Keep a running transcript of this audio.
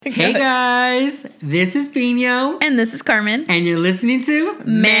Hey guys, this is Pino. And this is Carmen. And you're listening to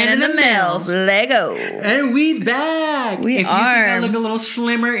Man in the MILF. Lego. And we back. We if are. you think I look a little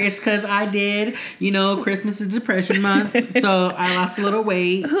slimmer, it's because I did. You know, Christmas is depression month. So I lost a little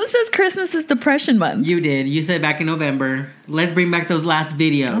weight. Who says Christmas is depression month? You did. You said back in November. Let's bring back those last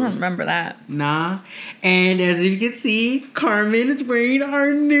videos. I don't remember that. Nah. And as you can see, Carmen is wearing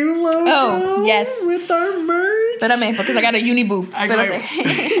our new logo. Oh, yes. With our merch. Espérame, porque I got a uni boob.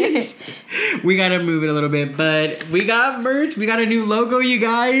 We gotta move it a little bit, but we got merch. We got a new logo, you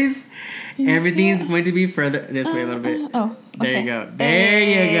guys. Everything's going to be further this way a little bit. Oh, there okay. you go. There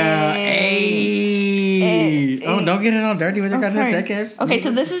you go. Hey. Oh, don't get it all dirty with your Sorry. Okay,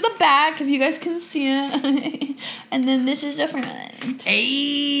 so this is the back, if you guys can see it. And then this is the front.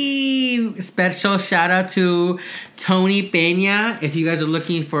 Hey. Special shout out to Tony Peña. If you guys are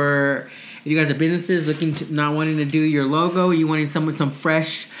looking for, if you guys are businesses looking to not wanting to do your logo, you wanting someone some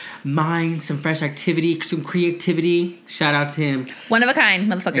fresh mind, some fresh activity, some creativity, shout out to him. One of a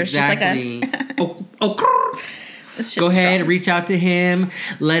kind, motherfuckers, Exactly. just like us. This shit's Go ahead, strong. reach out to him,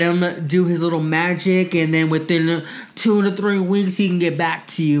 let him do his little magic, and then within 2 to 3 weeks, he can get back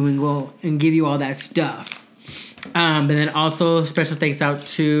to you and go and give you all that stuff. But then also special thanks out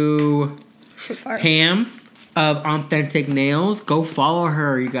to Shit fire. Pam of Authentic Nails. Go follow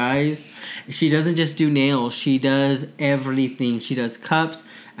her, you guys. She doesn't just do nails. She does everything. She does cups.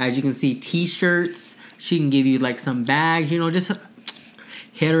 As you can see, t-shirts. She can give you like some bags. You know, just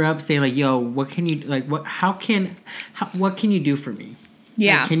hit her up saying like, "Yo, what can you like? What can you do for me?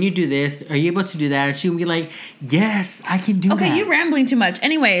 Yeah. Like, can you do this? Are you able to do that?" And she'll be like, "Yes, I can do that." Okay, you rambling too much.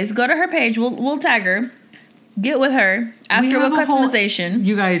 Anyways, go to her page. We'll tag her. Get with her. Ask her what customization.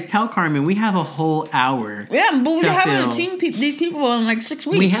 You guys tell Carmen we have a whole hour. Yeah, but we to haven't fill. seen these people in like 6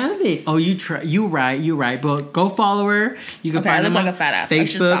 weeks. We haven't. Oh, you right. But go follow her. You can Okay, find I them look on like a fat ass. I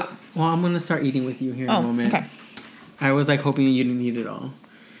should Facebook. stop. Well, I'm gonna start eating with you here in a Oh, moment. okay. I was like hoping you didn't eat it all.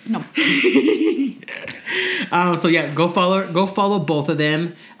 No. So yeah, go follow both of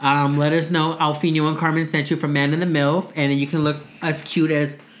them. Let us know Alfino and Carmen sent you from Man in the MILF, and then you can look as cute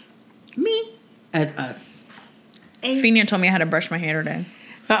as me as us. Fina told me I had to brush my hair today.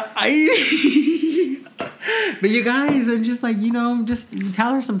 But you guys, I'm just like, just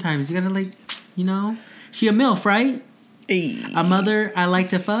tell her sometimes. You gotta like, she a MILF, right? A mother I like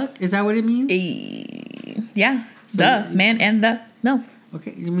to fuck. Is that what it means? Yeah. So The man and the MILF.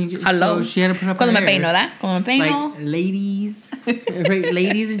 Okay. I mean, Hello. So she had to put up Cuando her me hair. peino, ¿da? Cuando me peino. Like, ladies. Right,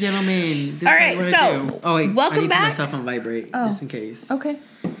 ladies and gentlemen. This All is right, what I so, do. Oh, wait. welcome I need to back. put myself on vibrate, just in case. Okay.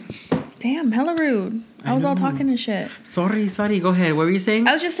 Damn, hella rude. I was all talking and shit. Sorry. Go ahead. What were you saying?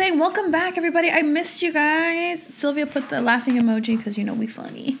 I was just saying, welcome back, everybody. I missed you guys. Sylvia put the laughing emoji because, we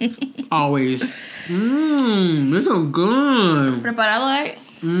funny. Always. This is good. Preparado, right?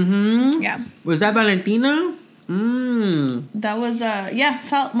 Mm-hmm. Yeah. Was that Valentina? That was,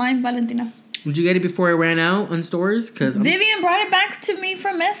 salt, lime, Valentina. Did you get it before it ran out on stores? Because Vivian brought it back to me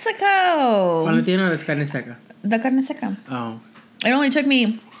from Mexico. Valentina, that's carne seca. The carne seca. Oh. It only took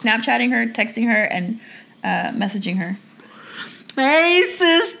me Snapchatting her, texting her, and messaging her. Hey,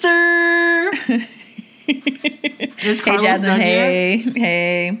 sister. Is Hey, Carlos Jasmine. done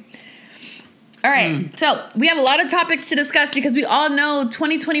Hey. All right. So we have a lot of topics to discuss because we all know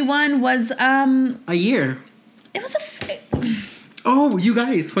 2021 was A year. It was Oh, you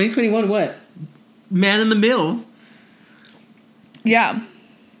guys, 2021. What? Man in the MILF. yeah.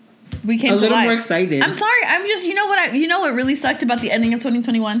 We came A to little life. more excited. I'm sorry. I'm just you know what really sucked about the ending of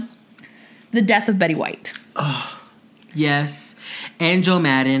 2021? The death of Betty White. Oh, yes. And Joe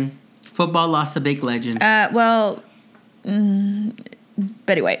Madden. Football lost a big legend.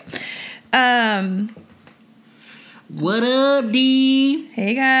 Betty White. What up, D?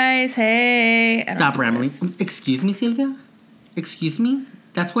 Hey guys. Hey. I don't Stop do rambling. this. Excuse me, Sylvia? Excuse me?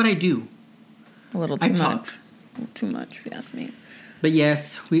 That's what I do. A little I too talk. much. A little too much, if you ask me. But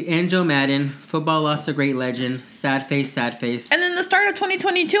yes, and Joe Madden. Football lost a great legend. Sad face. And then the start of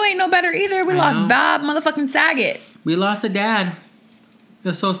 2022 ain't no better either. We I lost know. Bob motherfucking Saget. We lost a dad. It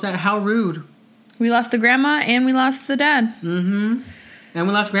was so sad. How rude. We lost the grandma and we lost the dad. Mm-hmm. And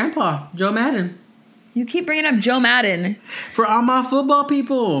we lost Grandpa, Joe Madden. You keep bringing up Joe Madden. For all my football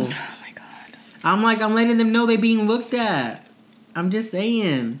people. Oh my god. I'm letting them know they're being looked at. I'm just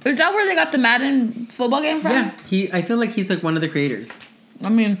saying. Is that where they got the Madden football game from? Yeah, I feel like he's like one of the creators. I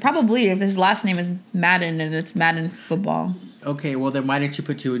mean, probably if his last name is Madden and it's Madden football. Okay, well then why didn't you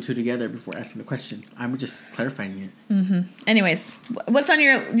put 2 and 2 together before asking the question? I'm just clarifying it. Anyways, what's on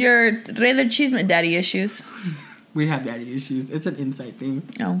your Rey del Chisme daddy issues? We have daddy issues. It's an inside thing.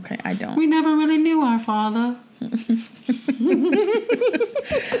 Oh, okay, I don't. We never really knew our father.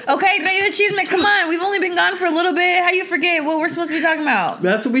 Okay, Medio Chisme, come on. We've only been gone for a little bit. How you forget what we're supposed to be talking about?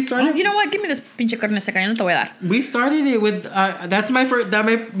 That's what we started. You know what? Give me this pinche carne seca. Yo no te voy a dar. We started it with that's my first.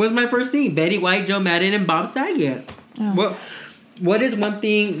 Was my first thing. Betty White, Joe Madden, and Bob Saget. Oh. What is one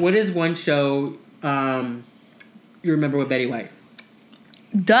thing? What is one show you remember with Betty White?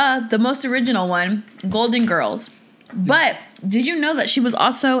 Duh, the most original one, Golden Girls. But did you know that she was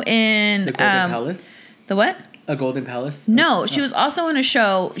also in The Golden Palace. The what? A Golden Palace? No, she was also in a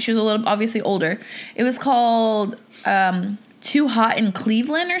show. She was a little, obviously older. It was called Too Hot in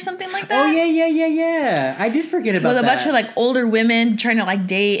Cleveland or something like that. Oh, yeah. I did forget about that. With a bunch of, like, older women trying to, like,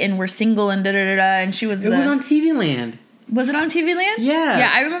 date and were single and da-da-da-da. And she was It was on TV Land. Was it on TV Land? Yeah.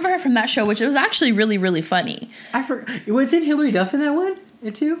 Yeah, I remember her from that show, which it was actually really, really funny. I forgot. Was it Hilary Duff in that one?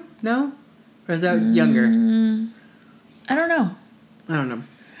 It too? No? Or is that younger? I don't know. I don't know.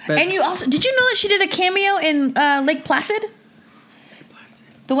 But And you also, did you know that she did a cameo in Lake Placid?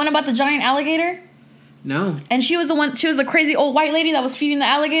 The one about the giant alligator? No. And she was the crazy old white lady that was feeding the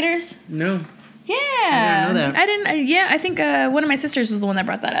alligators? No. Yeah. I didn't know that. I think one of my sisters was the one that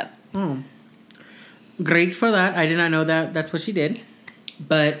brought that up. Oh. Great for that. I did not know that. That's what she did.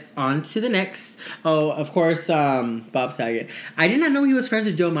 But on to the next. Oh, of course, Bob Saget. I did not know he was friends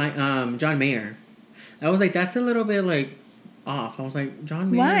with John Mayer. I was like, that's a little bit, like, off. I was like, John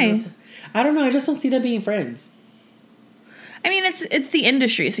Mayer? Why? I don't know. I just don't see them being friends. I mean, it's the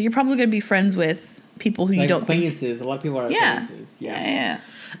industry, so you're probably going to be friends with people who Like you don't think. acquaintances. A lot of people are acquaintances. Yeah.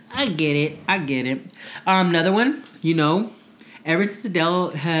 I get it. Another one, Erin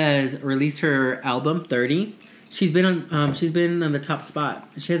Stadell has released her album 30. She's been on the top spot.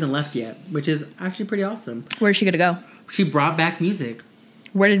 She hasn't left yet, which is actually pretty awesome. Where's she going to go? She brought back music.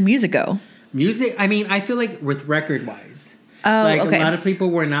 Where did music go? Music, I mean, I feel like with record-wise. Oh, like okay. A lot of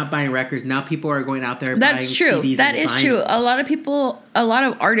people were not buying records. Now people are going out there That's buying true. CDs That and is vinyls. true. A lot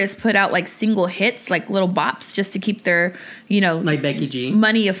of artists put out like single hits, like little bops, just to keep their, Like Becky G.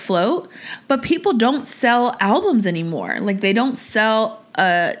 money afloat. But people don't sell albums anymore. Like they don't sell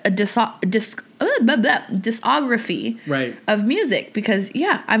a discography Right. of music because,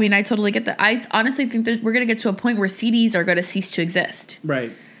 I mean, I totally get that. I honestly think that we're going to get to a point where CDs are going to cease to exist.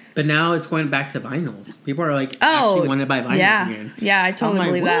 Right. But now it's going back to vinyls. People are like, actually want to buy vinyls again. Yeah, I totally I'm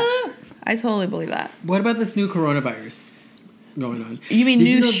like, believe what? that. I totally believe that. What about this new coronavirus going on? You mean Did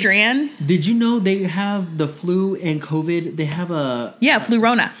new you know- strand? Did you know they have the flu and COVID? They have a Yeah,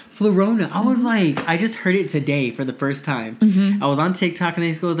 Flurona. Flurona. I was like, I just heard it today for the first time. I was on TikTok and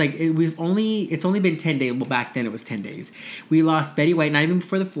it goes like, it's only been 10 days. Well, back then it was 10 days. We lost Betty White, not even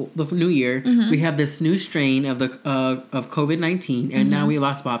before the new year. We have this new strain of the of COVID-19, and now we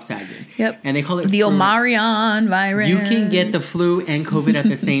lost Bob Saget. Yep. And they call it The Omarion virus. You can get the flu and COVID at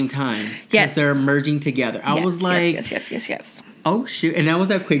the same time. Yes. They're merging together. I was like, yes. oh shoot. And I was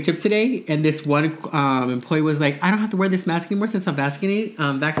at Quick Trip today, and this one employee was like, I don't have to wear this mask anymore since I'm vaccinated.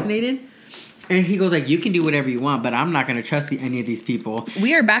 And he goes like, you can do whatever you want, but I'm not going to trust any of these people.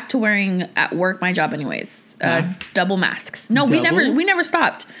 We are back to wearing at work, my job anyways, Masks? double masks. No, Double? we never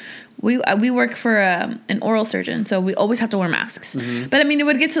stopped. We work for an oral surgeon, so we always have to wear masks. But I mean, it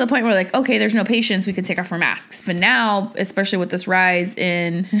would get to the point where like, okay, there's no patients, we can take off our masks. But now, especially with this rise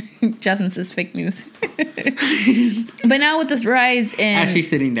in Jasmine says fake news. But now with this rise in Actually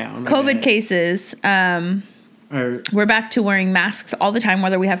sitting down. COVID cases, we're back to wearing masks all the time,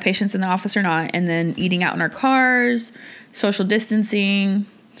 whether we have patients in the office or not, and then eating out in our cars, social distancing.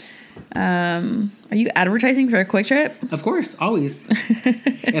 Are you advertising for a Quick Trip? Of course, always.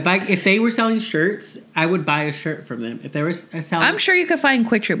 If they were selling shirts, I would buy a shirt from them. If they were selling, I'm sure you could find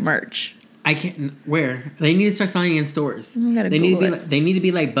Quick Trip merch. I can't. Where they need to start selling in stores. gotta They need to be. Google it. They need to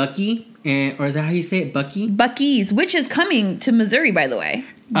be like Bucky, or is that how you say it, Bucky? Buc-ee's, which is coming to Missouri, by the way.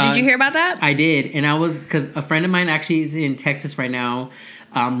 Did you hear about that? I did, and I was because a friend of mine actually is in Texas right now,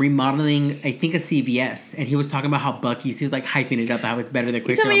 remodeling I think a CVS, and he was talking about how Bucky's. He was like hyping it up how it's better than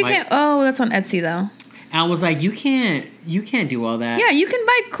Quick Tell Trip. me you I'm can't. Oh, that's on Etsy though. I was like, you can't do all that. Yeah, you can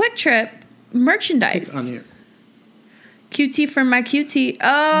buy Quick Trip merchandise. On here. QT for my QT.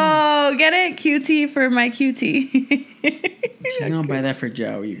 Oh, get it? QT for my QT. She's gonna buy that for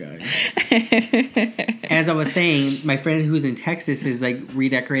Joe, you guys. As I was saying, my friend who's in Texas is like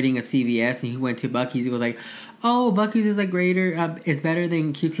redecorating a CVS, and he went to Bucky's. He was like, "Oh, Bucky's is like greater, is better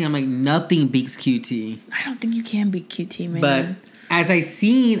than QT." I'm like, nothing beats QT. I don't think you can be QT, man. But as I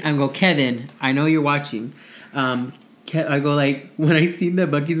seen, I'm go, Kevin. I know you're watching. I go like, when I seen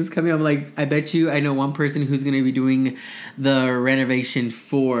that Buc-ee's was coming, I'm like, I bet you I know one person who's going to be doing the renovation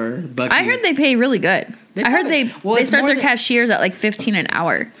for Buc-ee's. I heard they pay really good. I heard they start their cashiers at like $15 an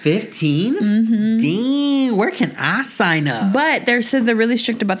hour. 15? Mm-hmm. Dang, where can I sign up? But they said they're really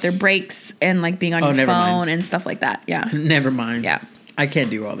strict about their breaks and like being on your phone and stuff like that. Yeah. Never mind. Yeah. I can't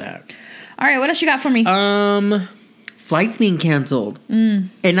do all that. All right, what else you got for me? Flights being canceled. And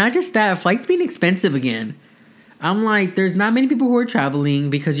not just that, flights being expensive again. I'm like, there's not many people who are traveling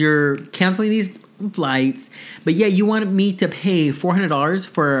because you're canceling these flights. But yeah, you want me to pay $400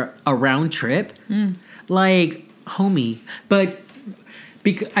 for a round trip? Like, homie. But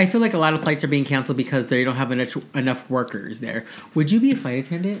I feel like a lot of flights are being canceled because they don't have enough workers there. Would you be a flight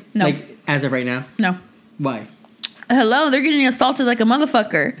attendant? No. Like, as of right now? No. Why? Hello, they're getting assaulted like a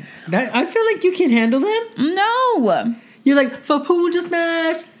motherfucker. I feel like you can handle them. No. You're like, Fapoon just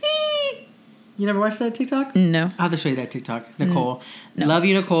smashed. You never watched that TikTok? No. I'll have to show you that TikTok, Nicole. No. Love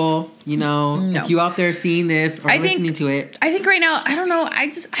you, Nicole. You know, if you out there seeing this or listening to it. I think right now, I don't know. I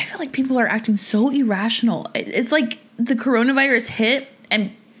feel like people are acting so irrational. It's like the coronavirus hit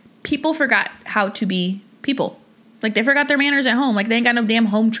and people forgot how to be people. Like they forgot their manners at home. Like they ain't got no damn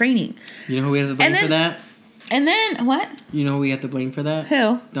home training. You know who we have to blame for that? And then what? You know who we have to blame for that?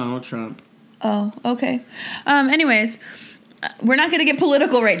 Who? Donald Trump. Oh, okay. Anyways, we're not going to get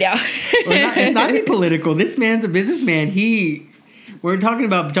political right now. It's not even political. This man's a businessman. We're talking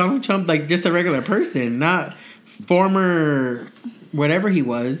about Donald Trump like just a regular person, not former whatever he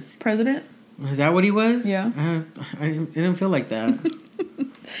was. President? Is that what he was? Yeah. I didn't feel like that.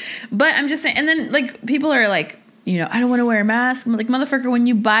 But I'm just saying, and then like people are like, you know, I don't want to wear a mask. I'm like, motherfucker, when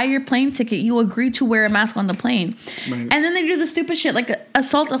you buy your plane ticket, you agree to wear a mask on the plane. Right. And then they do the stupid shit like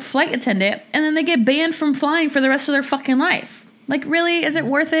assault a flight attendant, and then they get banned from flying for the rest of their fucking life. Like, really? Is it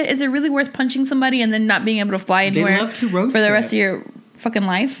worth it? Is it really worth punching somebody and then not being able to fly anywhere they love to road for the rest of your fucking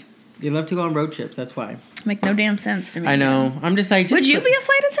life? They love to go on road trips. That's why. Make no damn sense to me. I know. I'm just like... Would you be a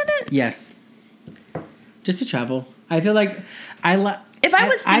flight attendant? Yes. Just to travel. I feel like if I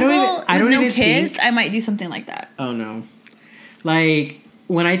was single with no kids, I might do something like that. Oh, no. Like,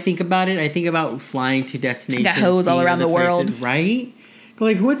 when I think about it, I think about flying to destinations. Got hoes all around the world. Places, right?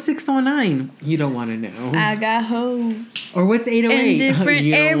 Like, what's 619? You don't want to know. I got hoes. Or what's 808? In different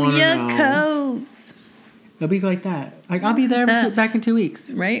area codes. It'll be like that. Like, I'll be there back in 2 weeks.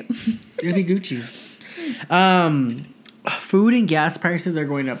 Right? It'll be Gucci. Food and gas prices are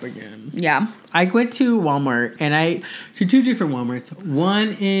going up again. Yeah. I went to Walmart to two different Walmarts.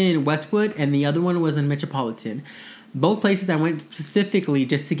 One in Westwood and the other one was in Metropolitan. Both places I went specifically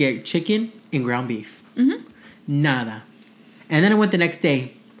just to get chicken and ground beef. Mm-hmm. Nada. And then I went the next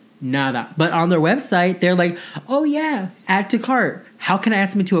day. Nada. But on their website, they're like, oh yeah, add to cart. How can I add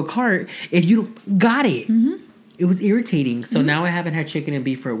something to a cart if you got it? Mm-hmm. It was irritating. So now I haven't had chicken and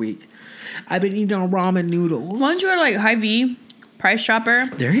beef for a week. I've been eating on ramen noodles. Why don't you go to like Hy-Vee, Price Chopper?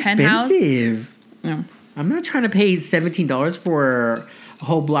 They're expensive. Yeah. I'm not trying to pay $17 for a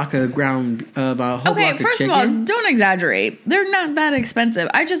whole block of block of chicken. Okay, first of all, don't exaggerate. They're not that expensive.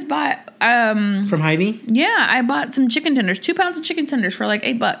 I just bought from Hy-Vee? Yeah, I bought some chicken tenders, 2 pounds of chicken tenders for like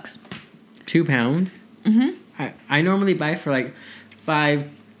 $8. 2 pounds? Mm-hmm. I normally buy for like five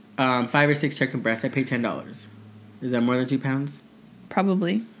or six chicken breasts. I pay $10. Is that more than 2 pounds?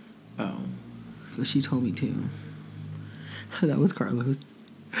 Probably. Oh, so she told me too. That was Carlos.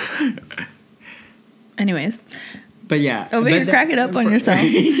 Anyways. But yeah. Over here cracking up on yourself.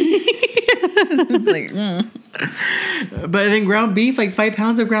 Like, But then ground beef, like 5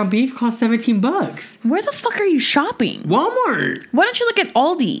 pounds of ground beef costs $17. Where the fuck are you shopping? Walmart. Why don't you look at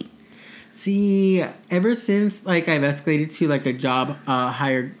Aldi? See, ever since like I've escalated to like a job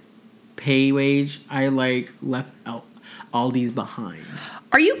higher pay wage, I like left out Aldi's behind.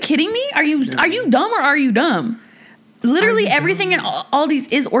 Are you kidding me? Are you dumb or are you dumb? Literally everything in Aldi's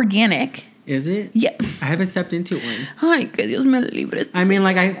is organic. Is it? Yeah. I haven't stepped into one. Ay, que Dios me libre. I mean,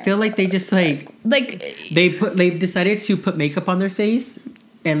 like, I feel like they just, like they decided to put makeup on their face,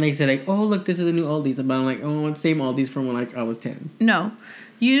 and they said, like, oh, look, this is a new Aldi's. But I'm like, oh, it's same Aldi's from when, like, I was 10. No.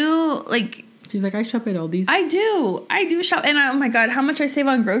 You, like... She's like, I shop at Aldi's. I do shop. And, oh, my God, how much I save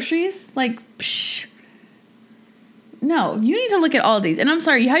on groceries? Like, psh. No, you need to look at Aldi's. And I'm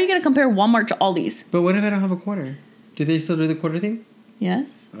sorry, how are you going to compare Walmart to Aldi's? But what if I don't have a quarter? Do they still do the quarter thing? Yes.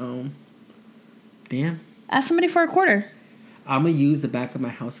 Oh. Damn. Ask somebody for a quarter. I'm going to use the back of my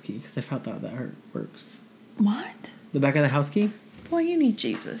house key because I found out that works. What? The back of the house key? Boy, you need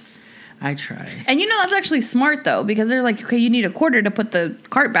Jesus. I try. And that's actually smart though, because they're like, okay, you need a quarter to put the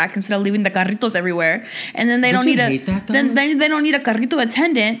cart back instead of leaving the carritos everywhere. And then they don't need then they don't need a carrito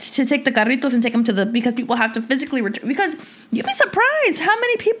attendant to take the carritos and take them because people have to physically return. Because you'd be surprised how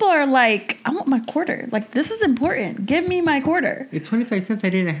many people are like, I want my quarter. Like, this is important. Give me my quarter. It's 25 cents I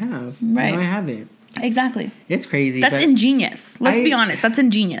didn't have. Right. Now I have it. Exactly. It's crazy. That's ingenious. Let's be honest. That's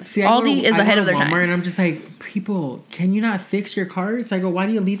ingenious. See, Aldi is ahead of their time. And I'm just like, people, can you not fix your carts? I go, why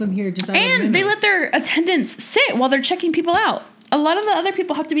do you leave them here? And they let their attendants sit while they're checking people out. A lot of the other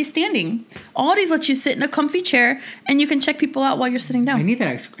people have to be standing. Aldi's let you sit in a comfy chair and you can check people out while you're sitting down. I need that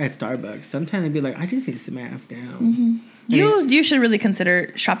at Starbucks. Sometimes they'd be like, I just need to sit my ass down. Mm-hmm. You should really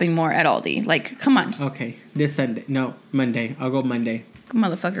consider shopping more at Aldi. Like, come on. Okay. This Sunday. No, Monday. I'll go Monday.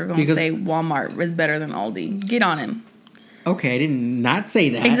 Motherfucker gonna say Walmart is better than Aldi. Get on him. Okay, I did not say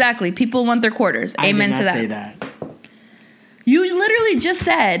that. Exactly. People want their quarters. Amen to that. I did not say that. You literally just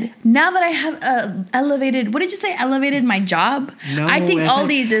said, now that I have elevated, what did you say? Elevated my job? No, I think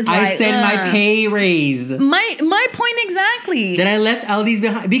Aldi's is like... I said my pay raise. My point exactly. That I left Aldi's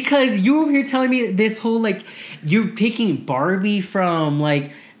behind. Because you were over here telling me this whole, like, you're picking Barbie from,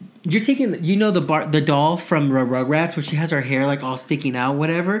 like... You're taking, the doll from Rugrats, where she has her hair like all sticking out,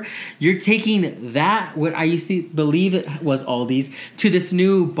 whatever. You're taking that, what I used to believe it was Aldi's, to this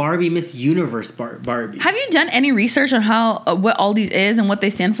new Barbie Miss Universe Barbie. Have you done any research on how what Aldi's is and what they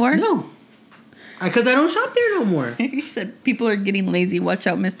stand for? No, because I don't shop there no more. You said people are getting lazy. Watch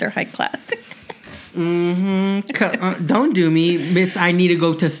out, Mr. High Class. Don't do me, Miss. I need to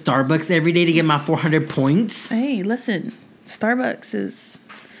go to Starbucks every day to get my 400 points. Hey, listen, Starbucks is...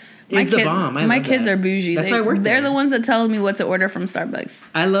 the bomb. My kids are bougie. That's why I work there. They're the ones that tell me what to order from Starbucks.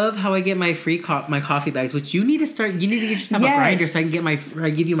 I love how I get my free my coffee bags, which you need to start. You need to get yourself a grinder so I can get I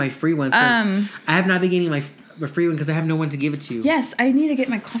give you my free ones. I have not been getting my free one because I have no one to give it to. Yes, I need to get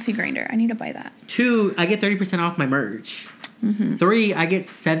my coffee grinder. I need to buy that. 2, I get 30% off my merch. Mm-hmm. 3, I get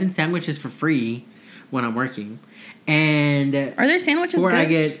 7 sandwiches for free when I'm working. And are their sandwiches 4,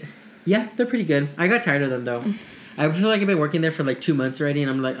 good? Yeah, they're pretty good. I got tired of them though. I feel like I've been working there for like 2 months already,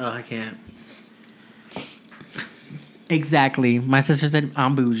 and I'm like, oh, I can't. Exactly. My sister said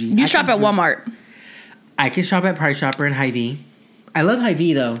I'm bougie. You shop at Walmart. I can shop at Price Chopper and Hy-Vee. I love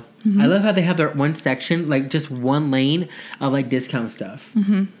Hy-Vee though. Mm-hmm. I love how they have their one section, like just one lane of like discount stuff.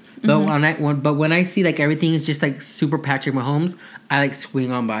 Mm-hmm. But when I see like everything is just like super Patrick Mahomes, I like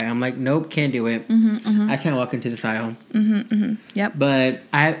swing on by. I'm like, nope, can't do it. Mm-hmm, mm-hmm. I can't walk into this aisle. Mm-hmm, mm-hmm. Yep. But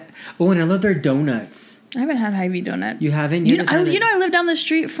and I love their donuts. I haven't had Hy-Vee donuts. You haven't? I live down the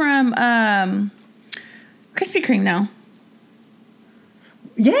street from Krispy Kreme now.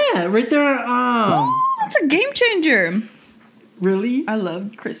 Yeah, right there. That's a game changer. Really? I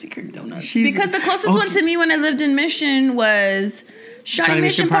love Krispy Kreme donuts. Because the closest one to me when I lived in Mission was Shawnee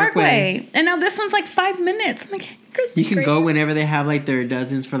Mission Parkway. And now this one's like 5 minutes. I'm like, Krispy Kreme. You can go whenever they have like their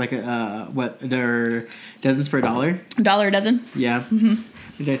dozens for like their dozens for $1. $1 a dozen? Yeah. Mm-hmm.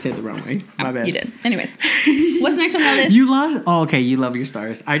 Did I say it the wrong way? My bad. You did. Anyways, what's next on that list? You love... Oh, okay. You love your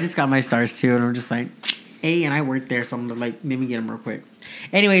stars. I just got my stars too, and I'm just like, hey, and I worked there, so I'm like, let me get them real quick.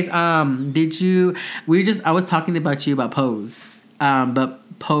 Anyways, I was talking about you about Pose. But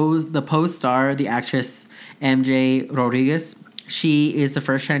Pose, the Pose star, the actress MJ Rodriguez, she is the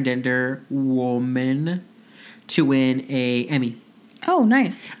first transgender woman to win a Emmy. Oh,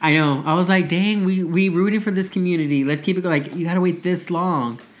 nice. I know. I was like, dang, we rooting for this community. Let's keep it going. Like, you got to wait this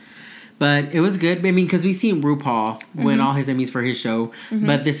long. But it was good. I mean, because we've seen RuPaul win all his Emmys for his show. Mm-hmm.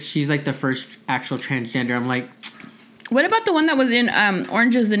 But she's like the first actual transgender. I'm like... What about the one that was in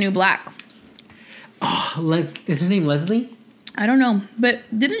Orange is the New Black? Oh, is her name Leslie? I don't know. But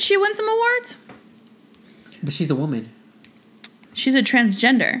didn't she win some awards? But she's a woman. She's a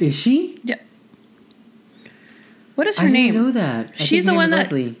transgender. Is she? Yeah. What is her name? I didn't know that. She's the one that...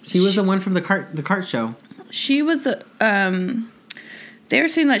 Leslie. She was the one from the cart show. She was the... They were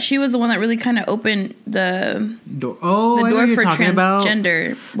saying that she was the one that really kind of opened the door for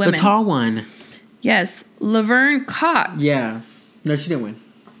transgender women. The tall one. Yes. Laverne Cox. Yeah. No, she didn't win.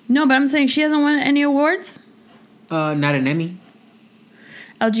 No, but I'm saying she hasn't won any awards? Not an Emmy.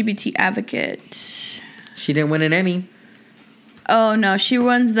 LGBT advocate. She didn't win an Emmy. Oh, no. She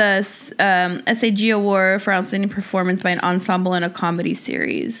won the SAG Award for Outstanding Performance by an Ensemble in a Comedy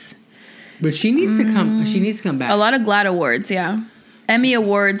Series. But she needs to come. She needs to come back. A lot of GLAAD awards, yeah. Emmy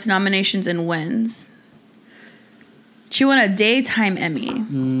Awards, nominations, and wins. She won a Daytime Emmy.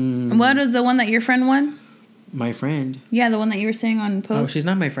 What was the one that your friend won? My friend? Yeah, the one that you were saying on Pose. Oh, she's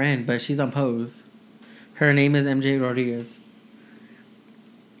not my friend, but she's on Pose. Her name is MJ Rodriguez.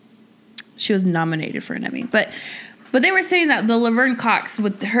 She was nominated for an Emmy. But But they were saying that the Laverne Cox,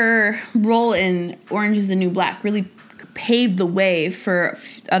 with her role in Orange is the New Black, really paved the way for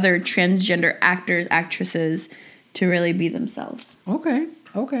other transgender actors, actresses to really be themselves. Okay.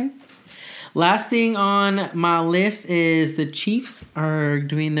 Last thing on my list is the Chiefs are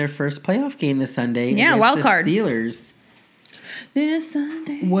doing their first playoff game this Sunday. Yeah, wild card. Steelers. This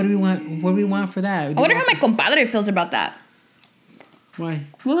Sunday. What do we want? What do we want for that? I wonder how my compadre feels about that. Why?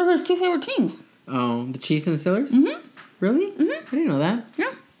 What are his two favorite teams? Oh, the Chiefs and the Steelers? Mm-hmm. Really? Mm-hmm. I didn't know that.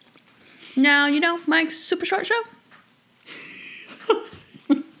 Yeah. Now, Mike's super short show.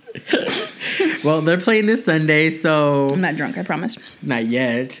 Well, they're playing this Sunday, so... I'm not drunk, I promise. Not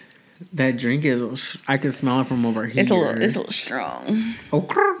yet. That drink is... I can smell it from over here. It's a little strong.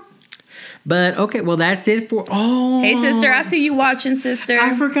 Okay. But, okay, well, that's it for... Oh! Hey, sister, I see you watching, sister.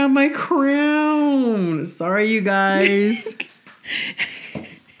 I forgot my crown. Sorry, you guys.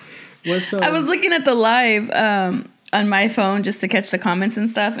 What's up? I was looking at the live on my phone just to catch the comments and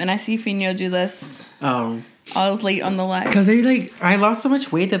stuff, and I see Fino do this. Oh. I was late on the live. Because they're I lost so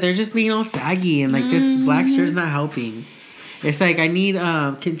much weight that they're just being all saggy, and this black shirt's not helping. It's I need,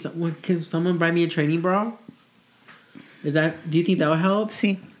 can someone buy me a training bra? Do you think that would help?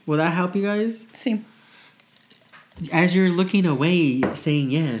 Sí. Will that help you guys? Sí. As you're looking away,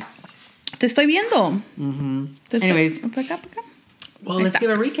 saying yes. Te estoy viendo. Mm-hmm. Anyways. Well, let's give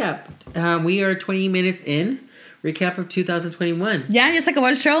a recap. We are 20 minutes in. Recap of 2021. Yeah, just acabó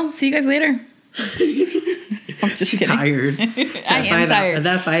el show. See you guys later. I'm just kidding. Tired. I am tired.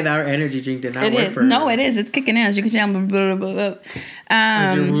 That 5-hour energy drink did not work for her. No, it is. It's kicking in. As you can tell.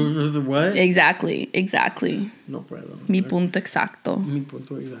 What? Exactly. No problem. Mi punto exacto. Mi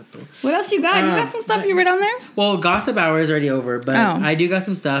punto exacto. What else you got? You got some stuff you read on there? Well, Gossip Hour is already over, but I do got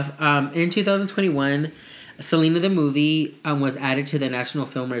some stuff. In 2021, Selena the movie was added to the National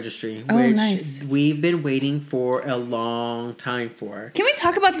Film Registry, which nice. We've been waiting for a long time for. Can we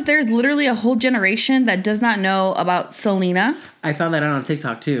talk about that? There's literally a whole generation that does not know about Selena. I found that out on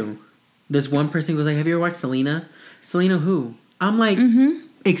TikTok too. There's one person who was like, "Have you ever watched Selena?" Selena who? I'm like,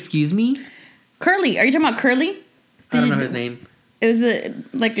 excuse me? Curly. Are you talking about Curly? I don't know his name. It was the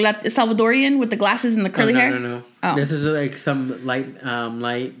Salvadorian with the glasses and the curly hair? No. Oh. This is some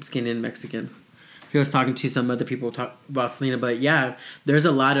light-skinned Mexican. He was talking to some other people about Selena, but yeah, there's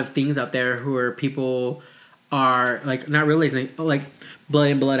a lot of things out there people are not realizing, Blood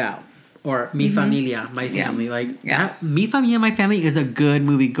in, Blood Out, or Mi Familia, My Family. Mi Familia, My Family is a good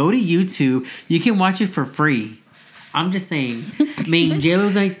movie. Go to YouTube. You can watch it for free. I'm just saying. I mean,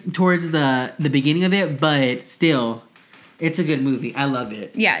 J-Lo's towards the beginning of it, but still, it's a good movie. I love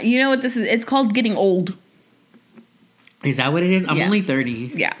it. Yeah, you know what this is? It's called Getting Old. Is that what it is? I'm only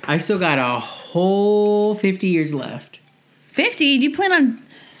 30. Yeah. I still got a whole 50 years left. 50? Do you plan on...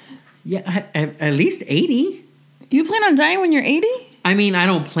 Yeah, at least 80. You plan on dying when you're 80? I mean, I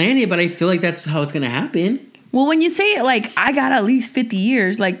don't plan it, but I feel like that's how it's going to happen. Well, when you say it I got at least 50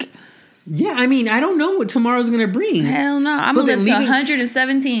 years, Yeah, I mean, I don't know what tomorrow's going to bring. Hell no. I'm going to live to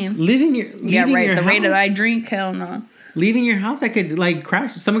 117. Leaving your the rate that house, I drink, hell no. Leaving your house, I could,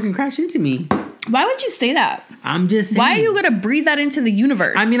 crash. Someone can crash into me. Why would you say that? I'm just saying. Why are you going to breathe that into the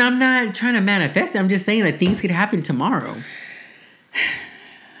universe? I mean, I'm not trying to manifest it. I'm just saying that things could happen tomorrow.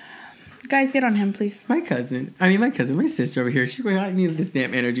 Guys, get on him, please. My sister over here, I needed this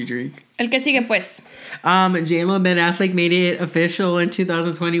damn energy drink. El que sigue, pues. J-Lo and Ben Affleck made it official in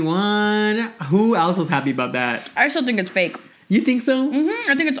 2021. Who else was happy about that? I still think it's fake. You think so?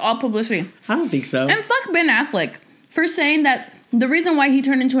 I think it's all publicity. I don't think so. And fuck Ben Affleck for saying that the reason why he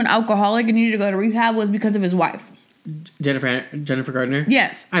turned into an alcoholic and needed to go to rehab was because of his wife. Jennifer Gardner?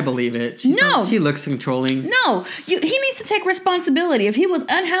 Yes. I believe it. No. She looks controlling. No. He needs to take responsibility. If he was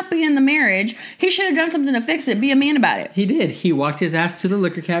unhappy in the marriage, he should have done something to fix it. Be a man about it. He did. He walked his ass to the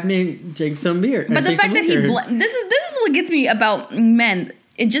liquor cabinet and drank some beer. But the fact that this is what gets me about men,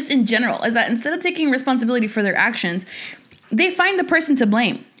 just in general, is that instead of taking responsibility for their actions, they find the person to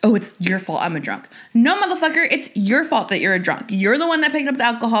blame. Oh, it's your fault I'm a drunk. No, motherfucker, it's your fault that you're a drunk. You're the one that picked up the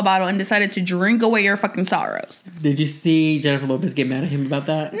alcohol bottle and decided to drink away your fucking sorrows. Did you see Jennifer Lopez get mad at him about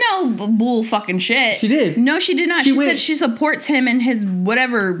that? No, bull fucking shit. She did. No, she did not. She said she supports him in his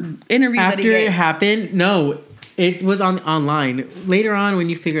whatever interview that he gave. After it happened, no, it was online. Later on, when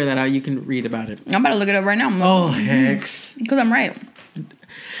you figure that out, you can read about it. I'm about to look it up right now. Oh, hex. Because I'm right.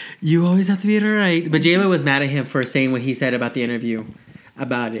 You always have to be right. But J-Lo was mad at him for saying what he said about the interview.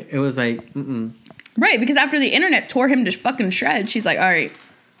 About it. It was like, Right, because after the internet tore him to fucking shreds, she's like, all right,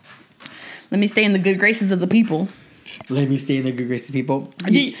 let me stay in the good graces of the people. Let me stay in the good graces of people.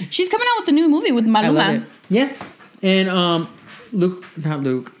 She's coming out with a new movie with Maluma. I love it. Yeah. And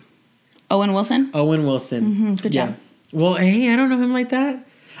Owen Wilson. Owen Wilson. Good job. Well, hey, I don't know him like that.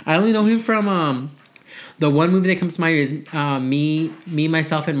 I only know him from the one movie that comes to mind is Me,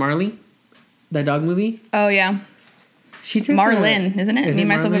 Myself, and Marley, that dog movie. Oh yeah, She took Marlin, isn't it? Me,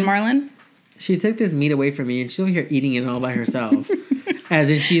 Myself, and Marlin. She took this meat away from me, and she's over here eating it all by herself, as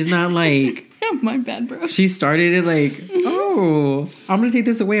if she's not like. My bad, bro. She started it like, oh, I'm gonna take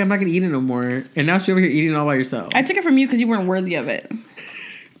this away. I'm not gonna eat it no more, and now she's over here eating it all by herself. I took it from you because you weren't worthy of it.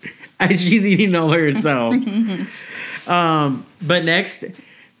 She's eating it all by herself. But next,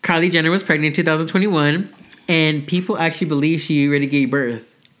 Kylie Jenner was pregnant in 2021, and people actually believe she already gave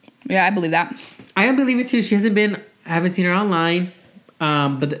birth. Yeah, I believe that. I believe it too. She hasn't been. I haven't seen her online.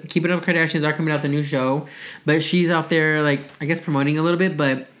 But Keeping Up with Kardashians are coming out the new show, but she's out there like I guess promoting a little bit.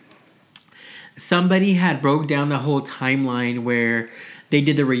 But somebody had broke down the whole timeline where they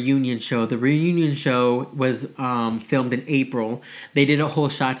did the reunion show. The reunion show was filmed in April. They did a whole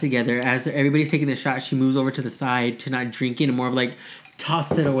shot together. As everybody's taking the shot, she moves over to the side to not drink it and more of like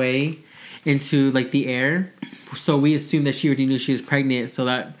tossed it away into like the air. So we assumed that she already knew she was pregnant. So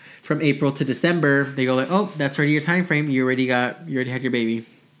that from April to December, they go like, oh, that's already your time frame. You already had your baby.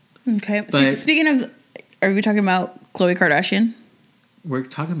 Okay. So speaking of, are we talking about Khloe Kardashian? We're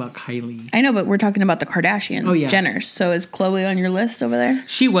talking about Kylie. I know, but we're talking about the Kardashian Jenners. So is Khloe on your list over there?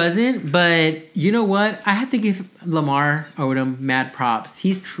 She wasn't, but you know what? I have to give Lamar Odom mad props.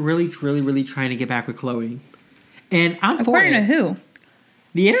 He's really trying to get back with Khloe. And I'm According to who?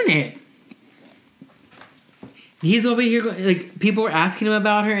 The internet. He's over here, like, people were asking him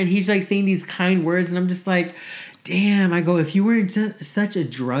about her, and he's, like, saying these kind words, and I'm just like, damn, I go, if you weren't such a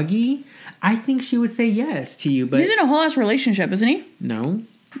druggie, I think she would say yes to you, but... He's in a whole ass relationship, isn't he? No.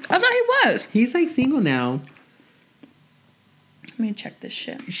 I thought he was. He's, like, single now. Let me check this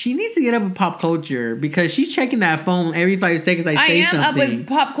shit. She needs to get up with pop culture, because she's checking that phone every 5 seconds I say something. I am up with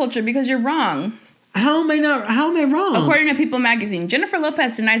pop culture, because you're wrong. How am I wrong? According to People magazine, Jennifer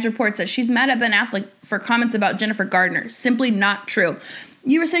Lopez denies reports that she's mad at Ben Affleck for comments about Jennifer Gardner. Simply not true.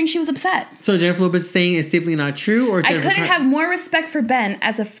 You were saying she was upset. So Jennifer Lopez is saying it's simply not true? Or I couldn't have more respect for Ben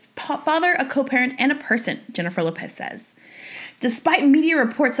as a father, a co-parent, and a person, Jennifer Lopez says. Despite media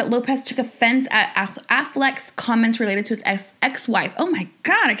reports that Lopez took offense at Affleck's comments related to his ex-wife. Oh my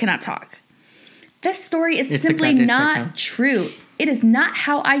God, I cannot talk. This story is simply not true. It is not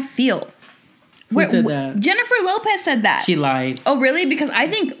how I feel. Who said that? Jennifer Lopez said that. She lied. Oh, really? Because I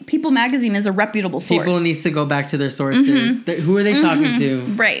think People magazine is a reputable source. People needs to go back to their sources. Who are they talking to?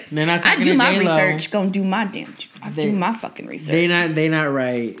 Right. They're not talking I do to my J-Lo. research. Go do my damn. Do my fucking research. They not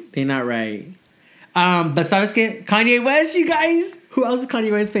right. They not right. But sabes que Kanye West, you guys. Who else is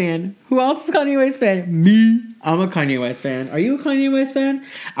Kanye West fan? Me. I'm a Kanye West fan. Are you a Kanye West fan?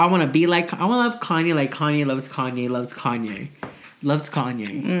 I want to love Kanye like Kanye loves Kanye. Loves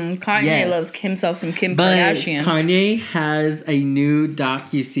Kanye. Kanye loves himself some Kim but Kardashian. Kanye has a new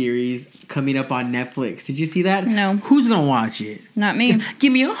docuseries coming up on Netflix. Did you see that? No. Who's gonna watch it? Not me.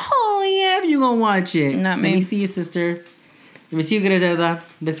 Give me a yeah if you gonna watch it. Not me. Let me see you, sister. Let me see you, Griselda.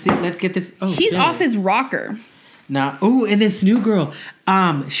 Let's get this. Oh, he's off his rocker. Nah. Oh, and this new girl.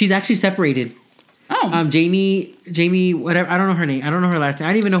 She's actually separated. Oh. Jamie, whatever. I don't know her name. I don't know her last name.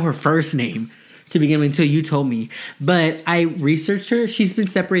 I didn't even know her first name to begin with until you told me. But I researched her. She's been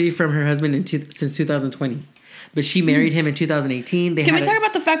separated from her husband since 2020. But she married him in 2018. Can we talk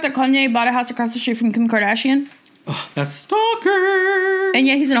about the fact that Kanye bought a house across the street from Kim Kardashian? Oh, that's stalker. And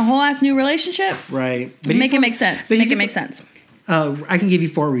yet he's in a whole ass new relationship? Right. But make it make sense. Make it make sense. I can give you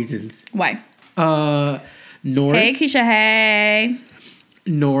 4 reasons. Why? North. Hey, Keisha, hey.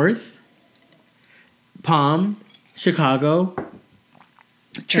 North. Palm. Chicago.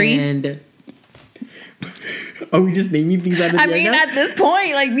 Tree. And... Are we just naming things out of the air now? At this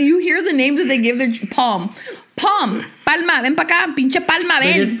point, like, you hear the names that they give their palm. Palma, ven pa' acá, pinche palma,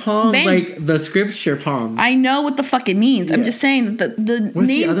 ven. It is palm, ven. like the scripture palm. I know what the fuck it means. Yeah. I'm just saying that the What's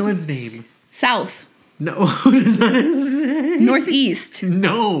names... the other one's name? South. No. What is that his name? Northeast.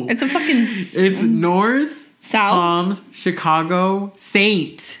 No. It's a fucking... It's North, South, Palms, Chicago,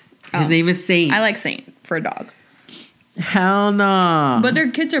 Saint. His name is Saint. I like Saint for a dog. Hell no. But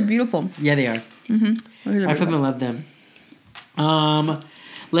their kids are beautiful. Yeah, they are. Mm-hmm. I fucking love them.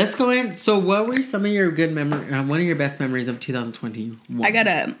 Let's go in. So, what were some of your good one of your best memories of 2021? I got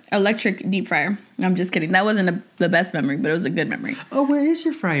a electric deep fryer. I'm just kidding. That wasn't the best memory, but it was a good memory. Oh, where is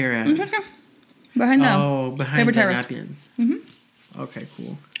your fryer at? Behind them. Oh, behind the napkins. Mm-hmm. Okay,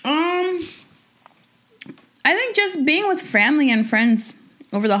 cool. I think just being with family and friends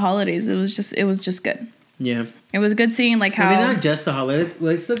over the holidays, it was just good. Yeah. It was good seeing like how... I mean, not just the holidays.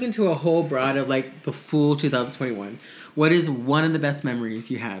 Let's look into a whole broad of like the full 2021. What is one of the best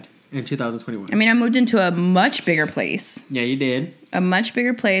memories you had? in 2021? I mean, I moved into a much bigger place. Yeah, you did. A much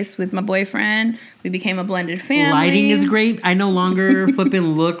bigger place with my boyfriend. We became a blended family. Lighting is great. I no longer flipping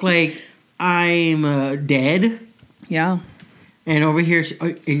look like I'm dead. Yeah. And over here,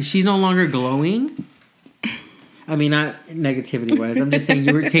 she's no longer glowing. I mean, not negativity wise. I'm just saying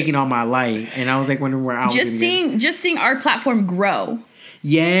you were taking all my light, and I was like wondering where I was. Just seeing our platform grow.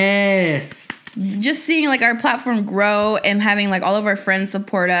 Yes. Just seeing like our platform grow and having like all of our friends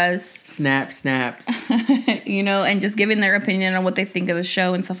support us. Snaps. You know, and just giving their opinion on what they think of the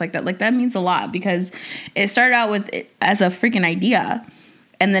show and stuff like that. Like that means a lot because it started out with as a freaking idea.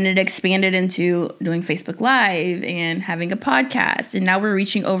 And then it expanded into doing Facebook Live and having a podcast. And now we're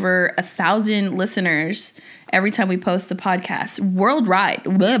reaching over 1,000 listeners every time we post the podcast worldwide.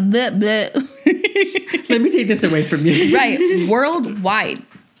 Blah, blah, blah. Let me take this away from you. Right. Worldwide.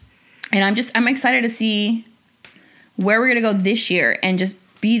 And I'm excited to see where we're going to go this year and just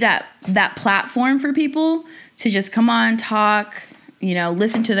be that platform for people to just come on, talk, you know,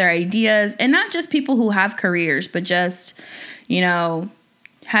 listen to their ideas. And not just people who have careers, but just, you know,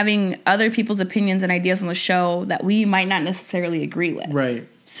 having other people's opinions and ideas on the show that we might not necessarily agree with. Right.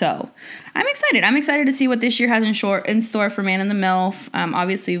 So I'm excited. I'm excited to see what this year has in store for Man in the MILF.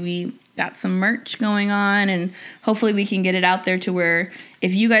 Obviously, we got some merch going on, and hopefully we can get it out there to where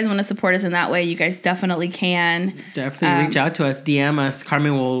if you guys want to support us in that way, you guys definitely can. Definitely reach out to us. DM us.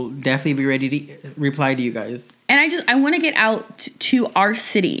 Carmen will definitely be ready to reply to you guys. And I want to get out to our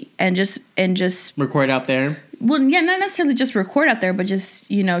city and just record out there. Well, yeah, not necessarily just record out there, but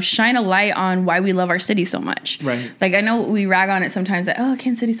just, you know, shine a light on why we love our city so much. Right. Like, I know we rag on it sometimes that, oh,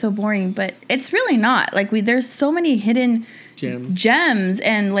 Kansas City's so boring, but it's really not. Like, there's so many hidden gems,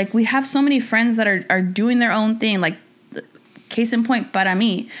 and, like, we have so many friends that are doing their own thing. Like, case in point, Para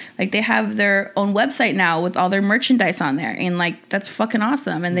Mi. Like, they have their own website now with all their merchandise on there, and, like, that's fucking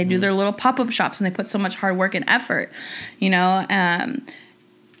awesome. And they do their little pop-up shops, and they put so much hard work and effort, you know.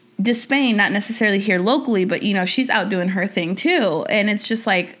 Despain, not necessarily here locally, but, you know, she's out doing her thing too. And it's just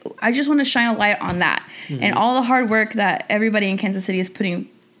like, I just want to shine a light on that. And all the hard work that everybody in Kansas City is putting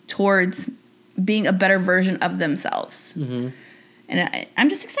towards being a better version of themselves. And I'm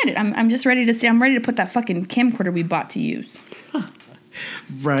just excited. I'm just ready to see. I'm ready to put that fucking camcorder we bought to use.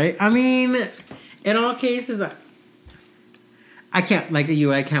 Right. I mean, in all cases, I can't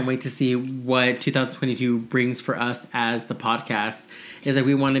wait to see what 2022 brings for us as the podcast. Is like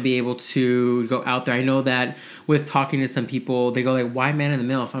we want to be able to go out there. I know that with talking to some people, they go like, "Why Man in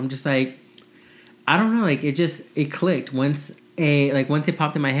the MILF?" I'm just like, I don't know. Like it clicked once it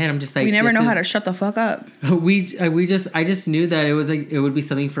popped in my head. I'm just like, we never know how to shut the fuck up. I just knew that it was like it would be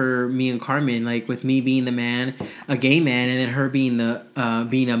something for me and Carmen. Like with me being the man, a gay man, and then her being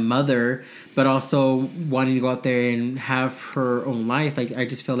being a mother. But also wanting to go out there and have her own life. Like, I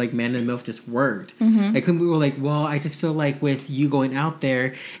just feel like Man in the MILF just worked. Like, when we were like, well, I just feel like with you going out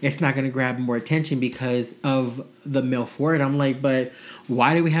there, it's not going to grab more attention because of the MILF word. I'm like, but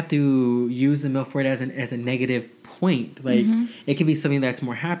why do we have to use the MILF word as a negative point? Like, it could be something that's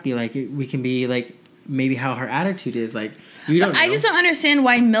more happy. Like, we can be, like, maybe how her attitude is. Like, you don't know. I just don't understand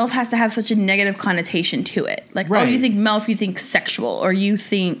why MILF has to have such a negative connotation to it. Like, oh, you think MILF, you think sexual, or you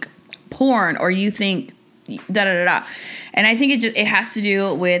think porn, or you think da-da-da-da. And I think it has to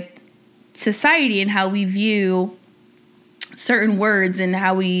do with society and how we view certain words and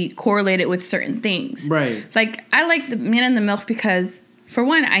how we correlate it with certain things. Right. Like, I like the Man in the MILF because, for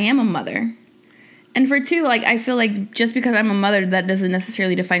one, I am a mother. And for two, like, I feel like just because I'm a mother, that doesn't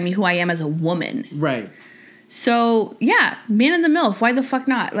necessarily define me who I am as a woman. Right. So, yeah, Man in the MILF, why the fuck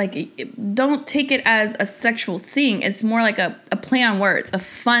not? Like, don't take it as a sexual thing. It's more like a play on words, a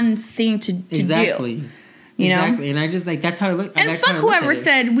fun thing to do. You know? And I just, like, that's how I look. And fuck whoever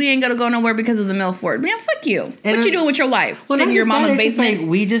said we ain't gonna go nowhere because of the MILF word. Man, fuck you. And what you doing with your life? Well, Sitting in your mama's basement? Like,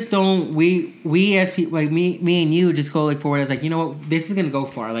 we just don't, we as people, like, me and you just go, like, forward as, like, you know what, this is gonna go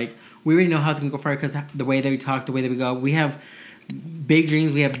far. Like, we already know how it's gonna go far because the way that we talk, the way that we go, we have big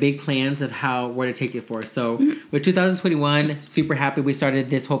dreams, we have big plans of where to take it for. So with 2021, super happy we started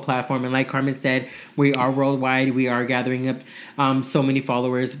this whole platform, and like Carmen said, we are worldwide. We are gathering up so many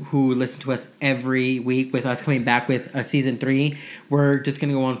followers who listen to us every week. With us coming back with season 3, we're just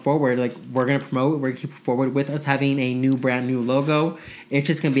gonna go on forward. Like, we're gonna promote, we're gonna keep forward with us having a brand new logo. It's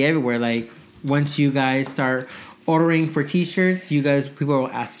just gonna be everywhere. Like, once you guys start ordering for t-shirts, people will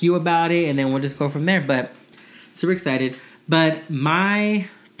ask you about it, and then we'll just go from there. But super excited. But my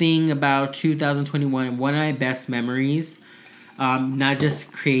thing about 2021, one of my best memories, not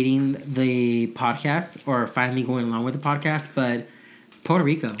just creating the podcast or finally going along with the podcast, but Puerto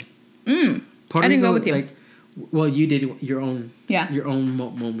Rico. I didn't go with you. Like, Well, you did your own. Yeah. Your own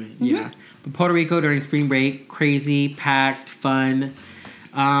moment. Mm-hmm. Yeah. But Puerto Rico during spring break, crazy, packed, fun.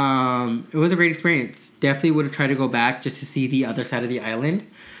 It was a great experience. Definitely would have tried to go back just to see the other side of the island.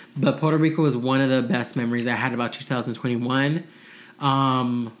 But Puerto Rico was one of the best memories I had about 2021.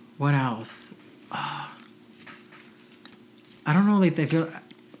 What else? I don't know. Like, I feel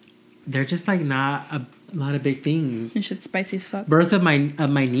they're just like not a lot of big things. And shit's spicy as fuck. Birth of my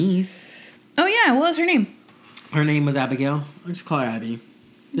niece. Oh yeah, what was her name? Her name was Abigail. I'll just call her Abby.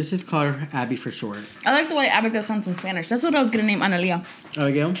 Let's just call her Abby for short. I like the way Abigail sounds in Spanish. That's what I was gonna name Analia.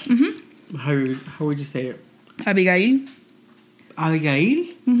 Abigail? Mm-hmm. How would you say it? Abigail. Abigail?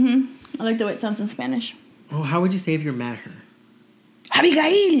 Mm-hmm. I like the way it sounds in Spanish. Oh, how would you say if you're mad at her?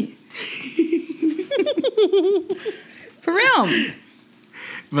 Abigail! For real.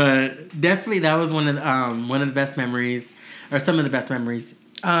 But definitely that was one of the best memories, or some of the best memories.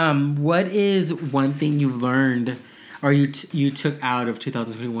 What is one thing you've learned, or you took out of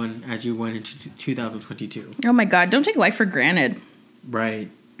 2021 as you went into 2022? Oh my God! Don't take life for granted. Right.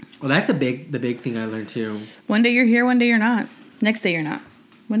 Well, that's the big thing I learned too. One day you're here, one day you're not. Next day you're not.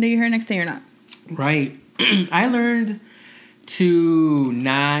 One day you're here, next day you're not. Right. I learned to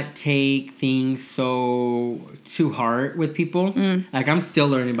not take things so to heart with people. Like, I'm still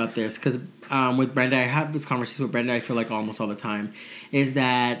learning about this because with Brenda, I have this conversation with Brenda, I feel like almost all the time, is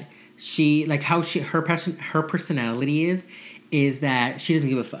that she, like, how her personality is that she doesn't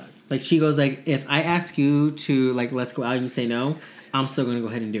give a fuck. Like, she goes, like, if I ask you to, like, let's go out and you say no, I'm still going to go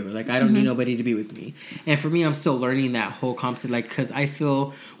ahead and do it. Like, I don't need nobody to be with me. And for me, I'm still learning that whole concept. Like, because I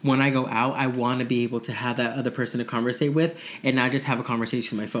feel when I go out, I want to be able to have that other person to conversate with and not just have a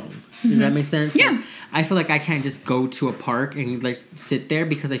conversation with my phone. Does that make sense? Yeah. Like, I feel like I can't just go to a park and, like, sit there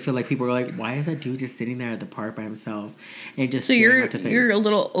because I feel like people are like, why is that dude just sitting there at the park by himself and just So staring out to face? you're a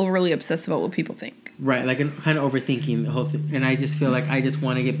little overly obsessed about what people think. Right. Like, I'm kind of overthinking the whole thing. And I just feel like I just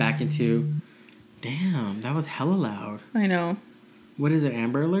want to get back into, damn, that was hella loud. I know. What is it,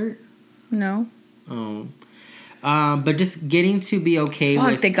 Amber Alert? No. Oh. But just getting to be okay Fuck,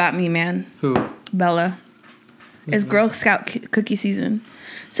 with... they got me, man. Who? Bella. It's Girl Scout cookie season.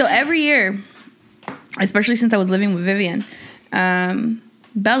 So every year, especially since I was living with Vivian,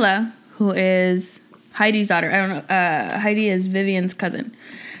 Bella, who is Heidi's daughter, I don't know, Heidi is Vivian's cousin.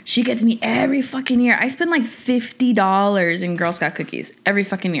 She gets me every fucking year. I spend like $50 in Girl Scout cookies every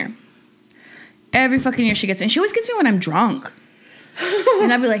fucking year. Every fucking year she gets me. And she always gets me when I'm drunk.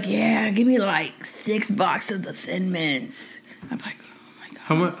 And I'd be like, yeah, give me like 6 boxes of the Thin Mints. I'm like, oh my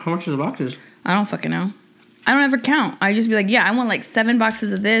God. How much are the boxes? I don't fucking know. I don't ever count. I just be like, yeah, I want like 7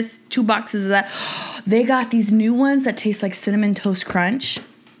 boxes of this, 2 boxes of that. They got these new ones that taste like Cinnamon Toast Crunch.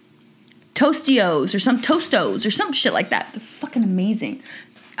 Toastios or some Toastos or some shit like that. They're fucking amazing.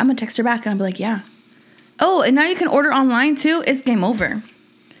 I'm going to text her back and I'll be like, yeah. Oh, and now you can order online too. It's game over.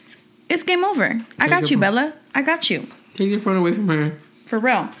 It's game over. I got you, Bella. I got you. Take your phone away from her. For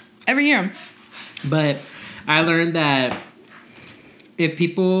real. Every year. But I learned that if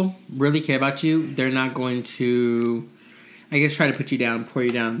people really care about you, they're not going to, I guess, try to put you down, pour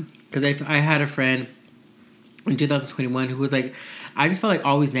you down. Because I had a friend in 2021 who was like, I just felt like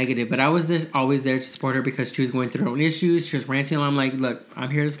always negative, but I was just always there to support her because she was going through her own issues. She was ranting. I'm like, look, I'm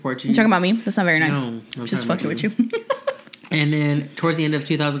here to support you. You talking about me? That's not very nice. No, I'm just fucking with you. And then towards the end of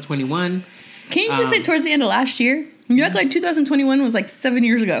 2021... Can you just say towards the end of last year? You act like 2021 was like 7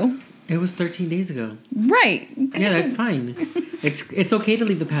 years ago. It was 13 days ago. Right. Yeah, that's fine. It's okay to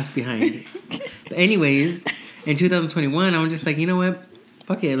leave the past behind. But anyways, in 2021, I was just like, you know what?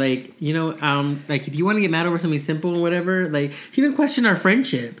 Fuck it. Like, you know, like if you want to get mad over something simple or whatever, like she even questioned our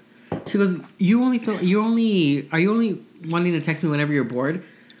friendship. She goes, are you only wanting to text me whenever you're bored?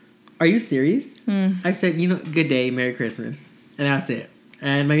 Are you serious? I said, you know, good day, Merry Christmas. And that's it.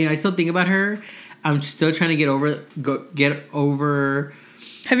 And I mean, I still think about her. I'm still trying to get over.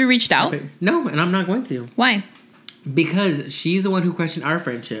 Have you reached out? No, and I'm not going to. Why? Because she's the one who questioned our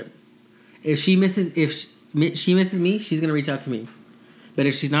friendship. If she misses me, she's gonna reach out to me. But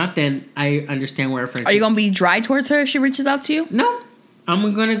if she's not, then I understand where our friendship. Are you gonna be dry towards her if she reaches out to you? No,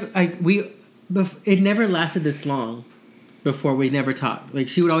 I'm gonna it never lasted this long before we never talked. Like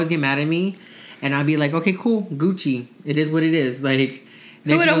she would always get mad at me, and I'd be like, okay, cool, Gucci. It is what it is. Like.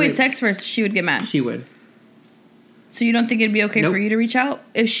 Who would always text first? She would get mad. She would. So you don't think it'd be okay for you to reach out?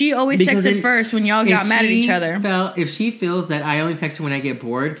 If she always texted first when y'all got mad at each other. If she feels that I only text her when I get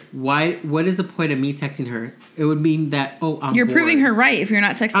bored, what is the point of me texting her? It would mean that, I'm bored. You're proving her right if you're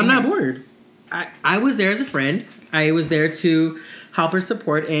not texting her. I'm not bored. I was there as a friend. I was there to help her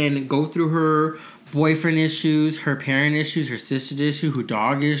support and go through her boyfriend issues, her parent issues, her sister issues, her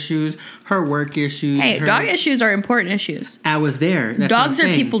dog issues, her work issues. Hey, dog issues are important issues. I was there. That's Dogs are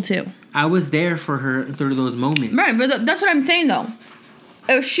people too. I was there for her through those moments. Right, but that's what I'm saying though.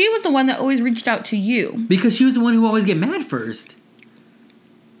 If she was the one that always reached out to you. Because she was the one who always get mad first.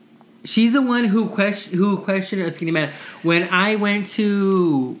 She's the one who questioned us getting mad. When I went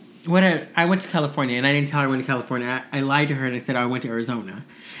to I went to California and I didn't tell her I went to California. I lied to her and I said I went to Arizona.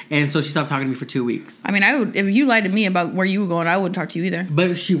 And so she stopped talking to me for 2 weeks. I mean, I would if you lied to me about where you were going, I wouldn't talk to you either.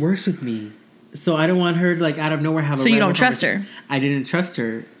 But she works with me. So I don't want her to, like, out of nowhere have a... So you don't trust her? I didn't trust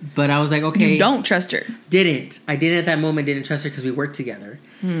her. But I was like, okay... You don't trust her? I didn't at that moment didn't trust her because we worked together.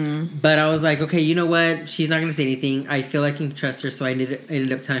 But I was like, okay, you know what? She's not going to say anything. I feel like I can trust her. So I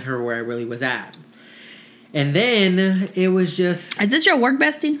ended up telling her where I really was at. And then it was just... Is this your work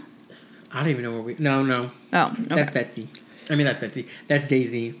bestie? I don't even know where we... No. Oh, okay. That's Betsy. I mean, that's Betsy. That's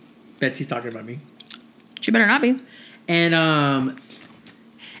Daisy. Betsy's talking about me. She better not be.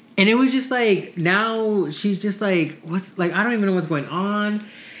 And it was just like, now she's just like, what's, like, I don't even know what's going on.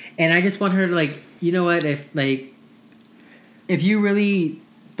 And I just want her to, like, you know what, if you really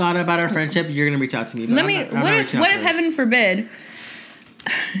thought about our friendship, you're going to reach out to me. But what if heaven forbid,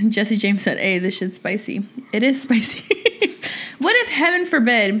 Jesse James said, hey, this shit's spicy. It is spicy. What if heaven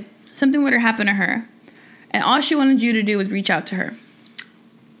forbid something were to happen to her and all she wanted you to do was reach out to her?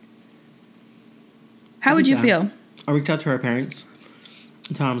 How would you feel? I reached out to her parents.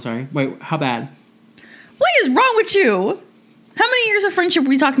 Tom, I'm sorry. Wait, how bad? What is wrong with you? How many years of friendship are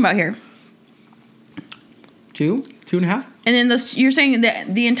we talking about here? 2.5. And then you're saying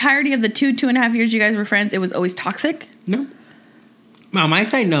that the entirety of the 2.5 years you guys were friends, it was always toxic? No. On my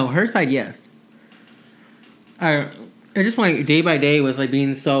side, no. Her side, yes. I just like day by day with like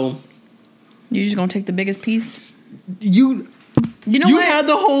being so... You're just going to take the biggest piece? You know what? You had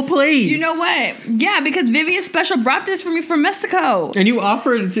the whole plate. You know what? Yeah, because Vivian Special brought this for me from Mexico. And you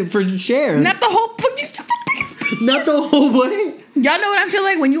offered for share. Not the whole... Not the whole plate. Y'all know what I feel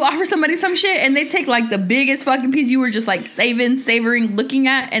like when you offer somebody some shit and they take like the biggest fucking piece you were just like savoring, looking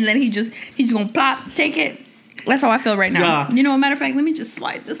at, and then he's just gonna plop, take it. That's how I feel right now. Yeah. You know, a matter of fact, let me just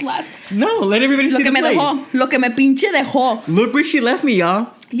slide this last. No, let everybody see the plate. Look at me pinche dejo. Look where she left me,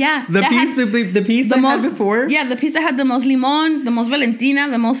 y'all. Yeah. The piece I had before. Yeah, the piece that had the most limon, the most Valentina,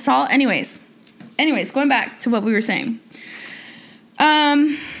 the most salt. Anyways, going back to what we were saying.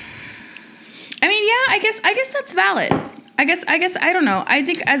 I mean, yeah, I guess that's valid. I guess I don't know. I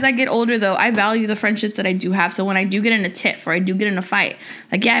think as I get older, though, I value the friendships that I do have. So when I do get in a tiff or I do get in a fight,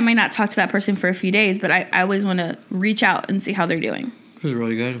 like, yeah, I might not talk to that person for a few days, but I always want to reach out and see how they're doing. This is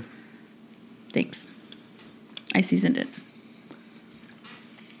really good. Thanks. I seasoned it.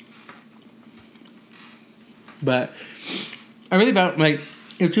 But I really about, like,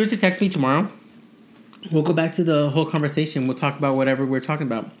 if she was to text me tomorrow, we'll go back to the whole conversation. We'll talk about whatever we're talking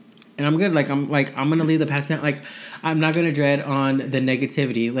about. And I'm good. I'm going to leave the past now. Like, I'm not going to dread on the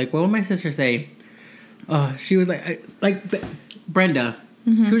negativity. Like, what would my sister say? She was like Brenda.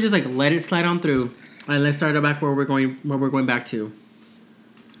 Mm-hmm. She was just like, let it slide on through. And let's start back where we're going back to.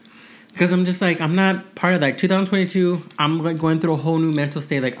 Because I'm just like, I'm not part of that. 2022, I'm like going through a whole new mental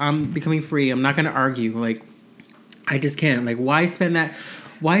state. Like, I'm becoming free. I'm not going to argue. Like, I just can't. Like, why spend that?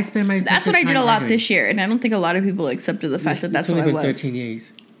 Why spend my... That's what I did a lot this year. And I don't think a lot of people accepted the fact that that's what I was. 13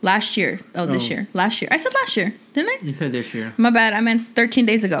 days. Last year. Oh, this year. Last year. I said last year, didn't I? You said this year. My bad. I meant 13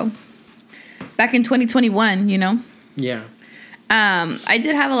 days ago. Back in 2021, you know? Yeah. I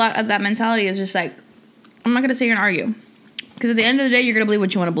did have a lot of that mentality. It's just like, I'm not going to sit here and argue. Because at the end of the day, you're going to believe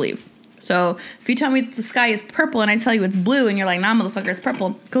what you want to believe. So if you tell me the sky is purple and I tell you it's blue and you're like, nah, motherfucker, it's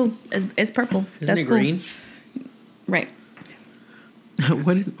purple. Cool. It's purple. Isn't it cool. Green? Right.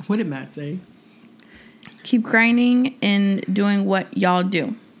 What did Matt say? Keep grinding and doing what y'all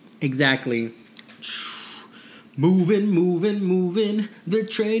do. Exactly. Moving. The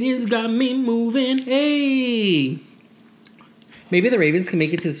train has got me moving. Hey. Maybe the Ravens can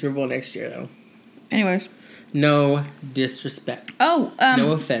make it to the Super Bowl next year, though. Anyways. No disrespect. Oh.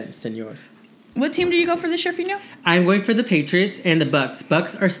 No offense, senor. What team do you go for this year, Fino? I'm going for the Patriots and the Bucks.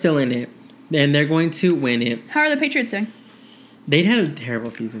 Bucks are still in it. And they're going to win it. How are the Patriots doing? They had a terrible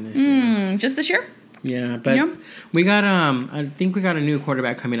season this year. Just this year? Yeah, but we got I think we got a new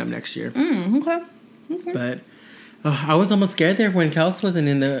quarterback coming up next year. Okay. But I was almost scared there when Kels wasn't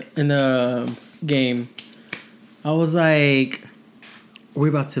in the game. I was like, we're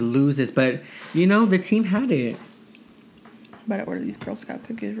about to lose this, but you know the team had it. Better order these Girl Scout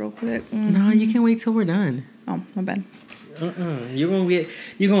cookies real quick. No, you can't wait till we're done. Oh, my bad. You're going,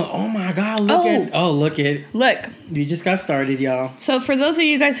 oh my God, look at. Look. We just got started, y'all. So for those of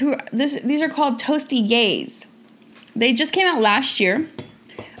you guys these are called Toasty Yays. They just came out last year.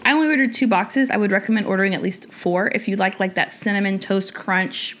 I only ordered 2 boxes. I would recommend ordering at least 4 if you like that cinnamon toast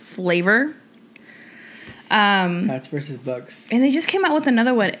crunch flavor. Pats versus Bucks. And they just came out with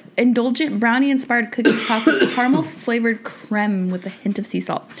another one. Indulgent brownie inspired cookies topped with caramel flavored creme with a hint of sea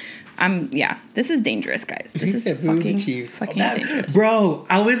salt. This is dangerous, guys. This is fucking dangerous. Bro,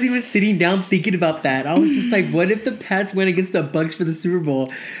 I was even sitting down thinking about that. I was just like, what if the Pats went against the Bucks for the Super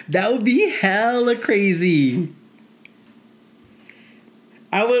Bowl? That would be hella crazy.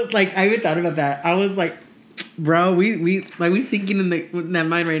 I even thought about that. I was like, bro, we thinking in that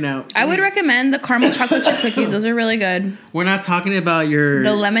mind right now. I would recommend the caramel chocolate chip cookies. Those are really good. We're not talking about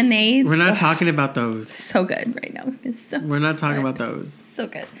the lemonades. We're not talking about those. So good right now. We're not talking about those. So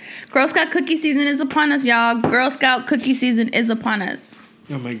good. Girl Scout cookie season is upon us, y'all. Girl Scout cookie season is upon us.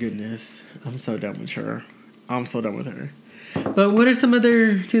 Oh my goodness. I'm so done with her. I'm so done with her. But what are some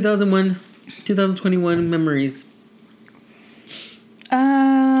other 2021 memories?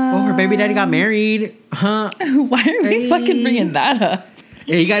 Her baby daddy got married. Huh? Why are we fucking bringing that up?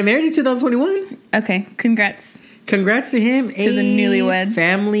 Yeah, he got married in 2021. Okay, congrats. Congrats to him. To the newlyweds.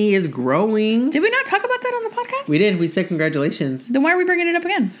 Family is growing. Did we not talk about that on the podcast? We did. We said congratulations. Then why are we bringing it up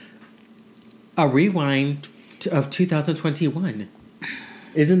again? A rewind of 2021.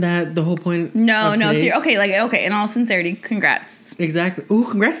 Isn't that the whole point? No. Okay. In all sincerity, congrats. Exactly. Ooh,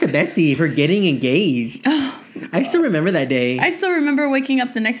 congrats to Betsy for getting engaged. I still remember that day. I still remember waking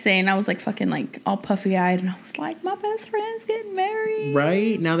up the next day and I was like fucking like all puffy eyed and I was like, my best friend's getting married.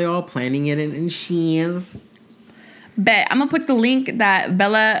 Right? Now they're all planning it and she is. Bet. I'm gonna put the link that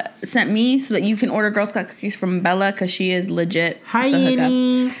Bella sent me so that you can order Girl Scout cookies from Bella because she is legit. Hi,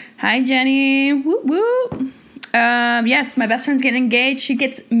 Jenny. Hi, Jenny. Whoop whoop. Yes, my best friend's getting engaged. She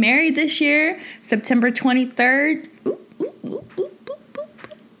gets married this year, September 23rd.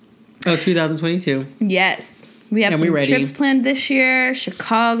 Oh, 2022. Yes. We have some trips planned this year.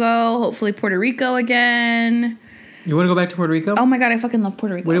 Chicago, hopefully Puerto Rico again. You want to go back to Puerto Rico? Oh my God, I fucking love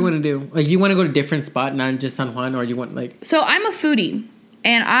Puerto Rico. What do you want to do? Like, you want to go to a different spot, not just San Juan, or you want like... So I'm a foodie,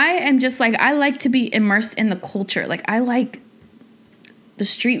 and I am just like, I like to be immersed in the culture. Like, I like the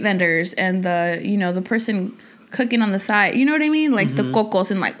street vendors and the person cooking on the side. You know what I mean? Like the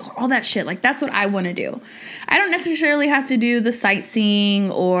cocos and like all that shit. Like, that's what I want to do. I don't necessarily have to do the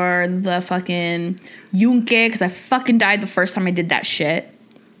sightseeing or the fucking yunque because I fucking died the first time I did that shit.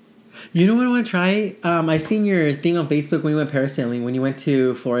 You know what I want to try? I seen your thing on Facebook when you went parasailing, when you went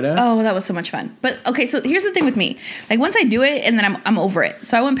to Florida. Oh, that was so much fun. But okay, so here's the thing with me. Like, once I do it and then I'm over it.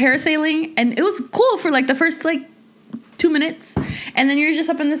 So I went parasailing and it was cool for like the first like 2 minutes. And then you're just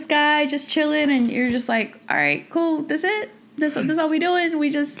up in the sky, just chilling, and you're just like, all right, cool, that's it. This all we doing. We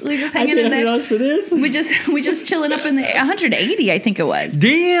just hanging in there. $100 for this? We just chilling up in the 180, I think it was.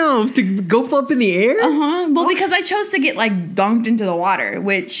 Damn, to go up in the air? Well, because I chose to get like dunked into the water,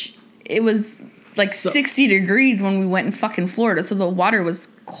 which it was like 60 degrees when we went in fucking Florida, so the water was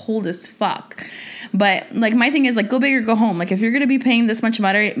cold as fuck. But like, my thing is like, go big or go home. Like, if you're gonna be paying this much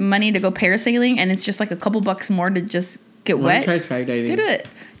money to go parasailing and it's just like a couple bucks more to just get wet, try skydiving. Do it.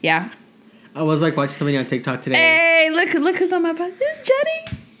 Yeah. I was like watching somebody on TikTok today. Hey, look who's on my podcast. It's Jenny.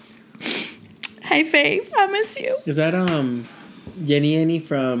 Hey, Faye, I miss you. Is that Jenny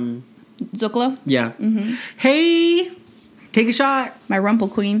from Zocalo? Yeah. Hey, take a shot. My Rumple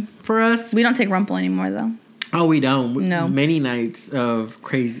queen. For us. We don't take Rumple anymore though. Oh, we don't. No. Many nights of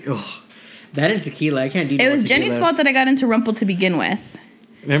crazy. Ugh. That and tequila, I can't do. It was Jenny's fault that I got into Rumple to begin with.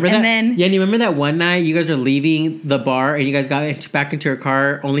 Remember that? Yeah, and you remember that one night you guys were leaving the bar and you guys got back into your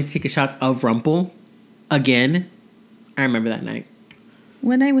car only to take a shots of Rumple again? I remember that night.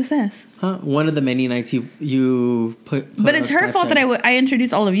 What night was this? Huh? One of the many nights you put but it's her fault that I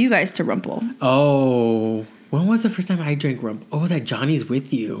introduced all of you guys to Rumple. Oh. When was the first time I drank Rumple? Oh, was that Johnny's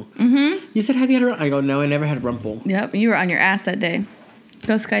with you? You said, have you had Rumple? I go, no, I never had Rumple. Yep, you were on your ass that day.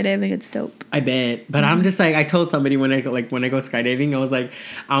 Go skydiving, it's dope. I bet. But I'm just like, I told somebody when I go skydiving, I was like,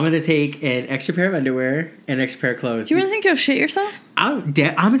 I'm going to take an extra pair of underwear and an extra pair of clothes. Do you really think you'll shit yourself?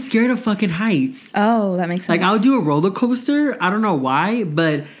 I'm scared of fucking heights. Oh, that makes sense. Like, I'll do a roller coaster. I don't know why,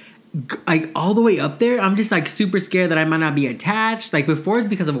 but like all the way up there, I'm just like super scared that I might not be attached. Like before, it's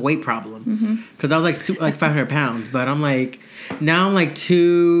because of a weight problem. Because I was like 500 pounds. But I'm like, now I'm like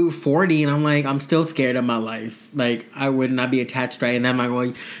 240 and I'm like, I'm still scared of my life. Like, I would not be attached right. And then I'm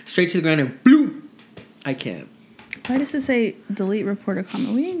going straight to the ground and bloop. I can't. Why does it say delete report or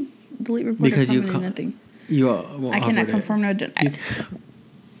comment? We didn't delete report or comment nothing. I cannot confirm no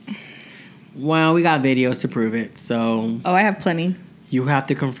Well, we got videos to prove it, so Oh, I have plenty. you have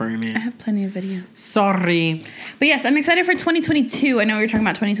to confirm it. I have plenty of videos. Sorry. But yes, I'm excited for 2022. I know we were talking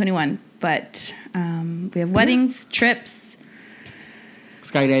about 2021, but we have weddings, trips,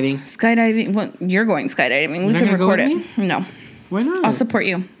 Skydiving. skydiving. Well, you're going skydiving. We You're not can gonna go record with it. No, Why not? I'll support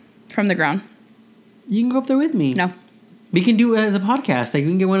you from the ground. You can go up there with me. No, We can do it as a podcast. Like, we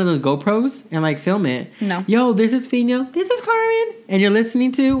can get one of those GoPros and, like, film it. No. Yo, this is Fino. This is Carmen. And you're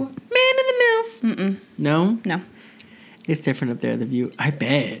listening to Man in the MILF. Mm-mm. No? No. It's different up there, the view. I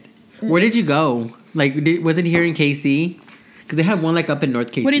bet. Where did you go? Like, was it here in KC? Because they have one, like, up in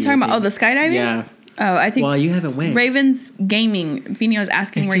North KC. What are you talking about? Oh, the skydiving? Yeah. Oh, I think Well, you haven't went. Ravens Gaming. Vino was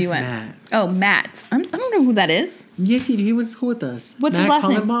asking It's where you just went. Matt. Oh, Matt. I don't know who that is. Yes, he went to school with us. What's Matt his last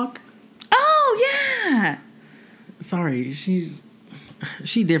name? Kallenbach? Oh, yeah. Sorry, she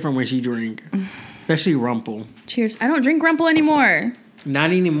different when she drink. Especially Rumple. Cheers. I don't drink Rumple anymore. Not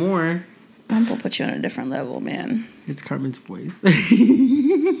anymore. Rumple puts you on a different level, man. It's Carmen's voice.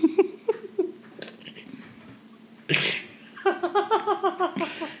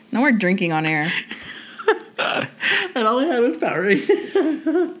 No more drinking on air. And all I had was Powerade.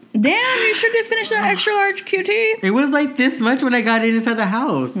 Damn, you sure did finish that extra large QT. It was like this much when I got it inside the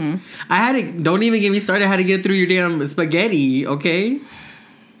house. I had to, don't even get me started. I had to get through your damn spaghetti, okay?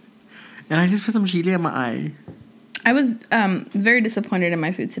 And I just put some chili in my eye. I was very disappointed in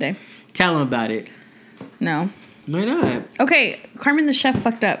my food today. Tell him about it. No. Why not? Okay, Carmen the chef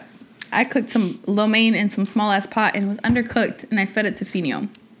fucked up. I cooked some lo mein in some small ass pot and it was undercooked and I fed it to Fino.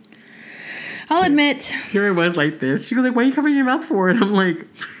 I'll admit. Here it was like this. She was like, why are you covering your mouth for? And I'm like...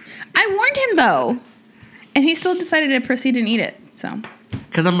 I warned him though. And he still decided to proceed and eat it. So.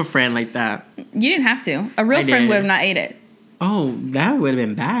 Because I'm a friend like that. You didn't have to. A real I friend did. would have not ate it. Oh, that would have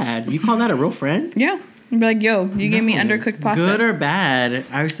been bad. You call that a real friend? Yeah. You'd be like, yo, you gave me No. undercooked pasta. Good or bad,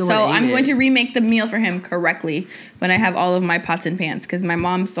 I still So would've I'm ate going it. to remake the meal for him correctly when I have all of my pots and pans because my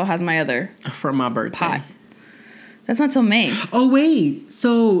mom still has my other For my birthday. pot. That's not till May. Oh, wait.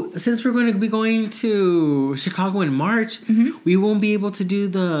 So, since we're going to be going to Chicago in March, we won't be able to do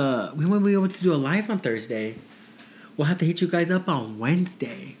a live on Thursday. We'll have to hit you guys up on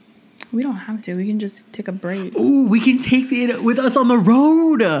Wednesday. We don't have to. We can just take a break. Ooh, we can take it with us on the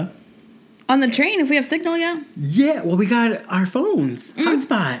road. On the train, if we have signal, yeah. Yeah, well, we got our phones.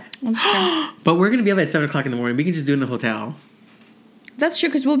 Hotspot. That's true. But we're going to be up at 7 o'clock in the morning. We can just do it in the hotel. That's true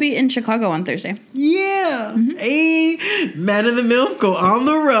because we'll be in Chicago on Thursday. Yeah. Hey, Man of the MILF, go on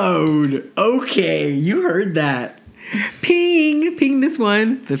the road. Okay, you heard that. Ping this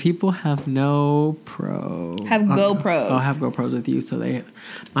one. The people have no pro. Have GoPros. I'll have GoPros with you, so they...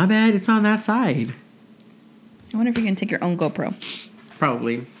 My bad, it's on that side. I wonder if you can take your own GoPro.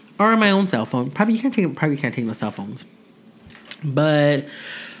 Probably. Or my own cell phone. Probably can't take no cell phones. But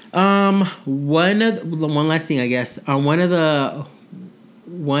one last thing, I guess. One of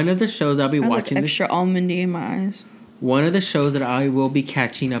the shows I'll be watching extra almondy in my eyes. One of the shows that I will be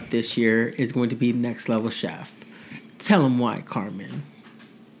catching up this year is going to be Next Level Chef. Tell them why, Carmen.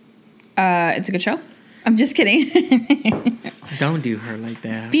 It's a good show. I'm just kidding. Don't do her like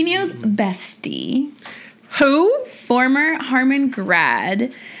that. Fino's bestie. Who? Former Harmon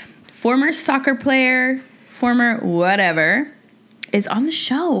grad. Former soccer player. Former whatever. Is on the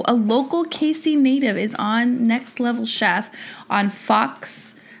show. A local KC native is on Next Level Chef on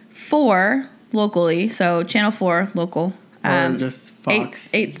Fox 4 locally. So Channel 4 local. Or just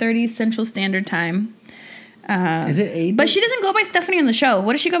Fox. 8:30 Central Standard Time. Is it 8? But she doesn't go by Stephanie on the show.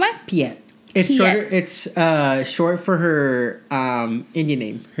 What does she go by? Piet. It's Piet. shorter. It's short for her Indian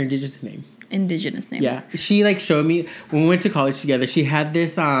name, her indigenous name. Indigenous name. Yeah, she showed me when we went to college together. She had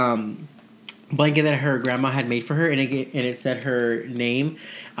this blanket that her grandma had made for her, and it said her name.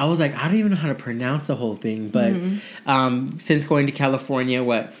 I was like, I don't even know how to pronounce the whole thing, but since going to California,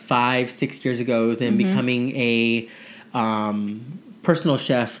 5-6 years ago, and becoming a personal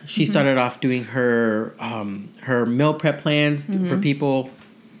chef, she started off doing her meal prep plans for people,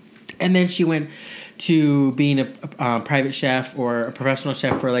 and then she went to being a private chef or a professional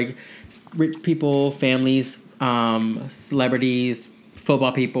chef for rich people, families, celebrities,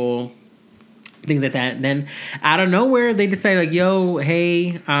 football people, things like that. And then out of nowhere, they decided yo,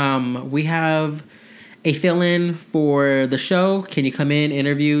 hey, we have a fill-in for the show. Can you come in,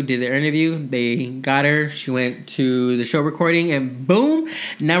 interview? Did their interview. They got her. She went to the show recording, and boom,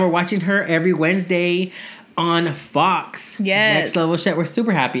 now we're watching her every Wednesday on Fox. Yes. Next Level Chef. We're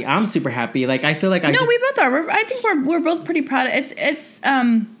super happy. I'm super happy. I feel like We both are. I think we're both pretty proud. It's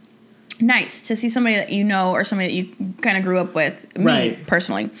nice to see somebody that you know or somebody that you kind of grew up with. Me, Right.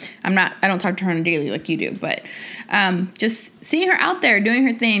 personally. I don't talk to her on a daily like you do, but just seeing her out there doing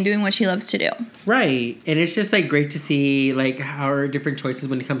her thing, doing what she loves to do. Right. And it's just like great to see like how her different choices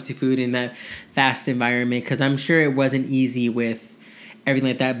when it comes to food in that fast environment, because I'm sure it wasn't easy with everything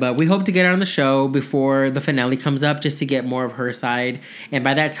like that. But we hope to get her on the show before the finale comes up just to get more of her side. And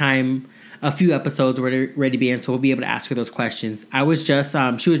by that time, a few episodes were ready to be in, so we'll be able to ask her those questions. I was just,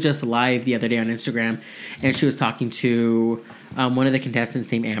 she was just live the other day on Instagram, and she was talking to one of the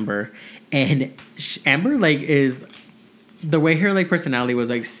contestants named Amber. And Amber, like, is, the way her, like, personality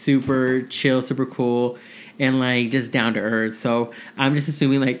was, like, super chill, super cool, and, like, just down to earth. So I'm just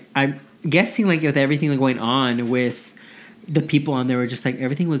assuming, like, I'm guessing, like, with everything like, going on with the people on there, were just, like,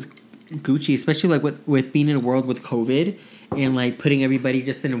 everything was Gucci, especially, like, with being in a world with COVID. And, like, putting everybody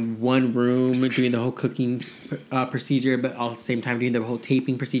just in one room, doing the whole cooking procedure, but all at the same time doing the whole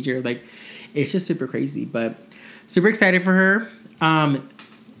taping procedure. Like, it's just super crazy. But super excited for her. I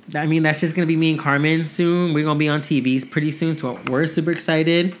mean, that's just going to be me and Carmen soon. We're going to be on TVs pretty soon, so we're super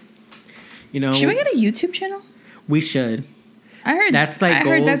excited. You know, Should we get a YouTube channel? We should. I heard that's like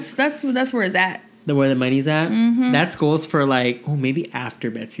goals. Heard that's where it's at. Where the money's at? Mm-hmm. That's goals for, like, maybe after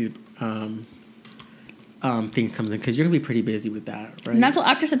Betsy's... thing comes in, because you're gonna be pretty busy with that, right? Not till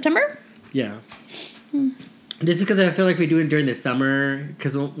after September? Yeah. Just because I feel like we do it during the summer,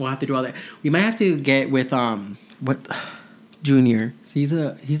 because we'll have to do all that. We might have to get with Junior.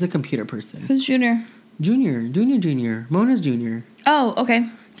 So he's a computer person. Who's Junior? Junior. Mona's Junior. Oh, okay.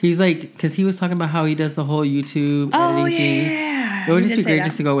 He's like, because he was talking about how he does the whole YouTube editing thing. Yeah. It would just be great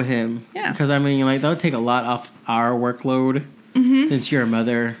just to go with him. Yeah. Because I mean, like, that would take a lot off our workload. Mm-hmm. Since you're a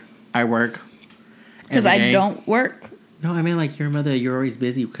mother, I work. Because I don't work. No, I mean, like, your mother, you're always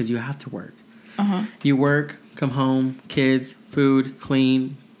busy because you have to work. Uh-huh. You work, come home, kids, food,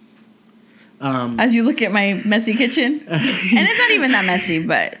 clean. As you look at my messy kitchen. And it's not even that messy,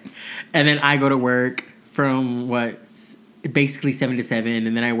 but... And then I go to work from, basically 7 to 7.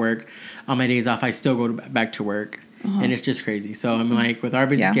 And then I work on my days off. I still go back to work. Uh-huh. And it's just crazy. So I'm like, with our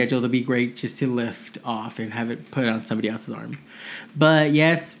busy schedule, it'll be great just to lift off and have it put on somebody else's arm. But,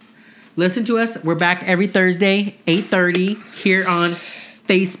 yes... Listen to us. We're back every Thursday, 8:30 here on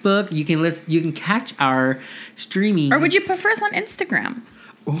Facebook. You can listen. You can catch our streaming. Or would you prefer us on Instagram?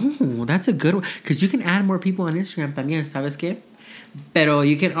 Oh, that's a good one. Because you can add more people on Instagram también, ¿sabes qué? Pero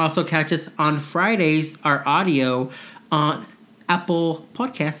you can also catch us on Fridays, our audio, on Apple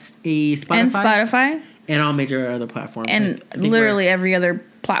Podcasts, Spotify. And all major other platforms. And literally every other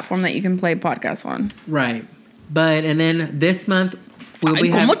platform that you can play podcasts on. Right. And then this month... Well, I'm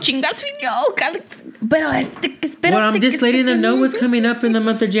just letting them know what's coming up in the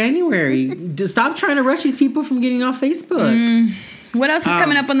month of January. Stop trying to rush these people from getting off Facebook. What else is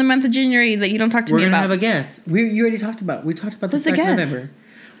coming up on the month of January that you don't talk to me about? We're going to have a guest. You already talked about. We talked about this back in November.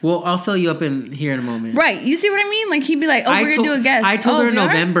 Well, I'll fill you up here in a moment. Right. You see what I mean? Like, he'd be like, we're going to do a guest. I told her in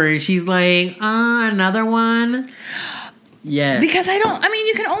November, and she's like, another one? Yes. Because you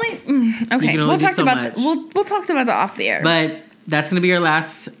can only... okay, we'll talk about we'll talk about that off the air. But... That's going to be our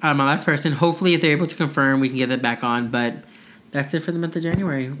my last person. Hopefully, if they're able to confirm, we can get that back on. But that's it for the month of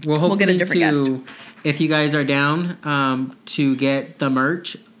January. We'll get a different guest. If you guys are down to get the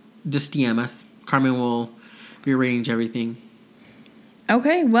merch, just DM us. Carmen will rearrange everything.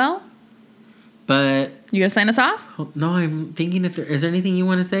 Okay, well. But... You going to sign us off? No, I'm thinking is there anything you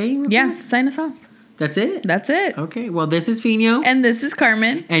want to say? Yeah, sign us off. That's it? That's it. Okay, well, this is Fino. And this is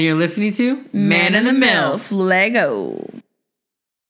Carmen. And you're listening to Man in the MILF. Lego.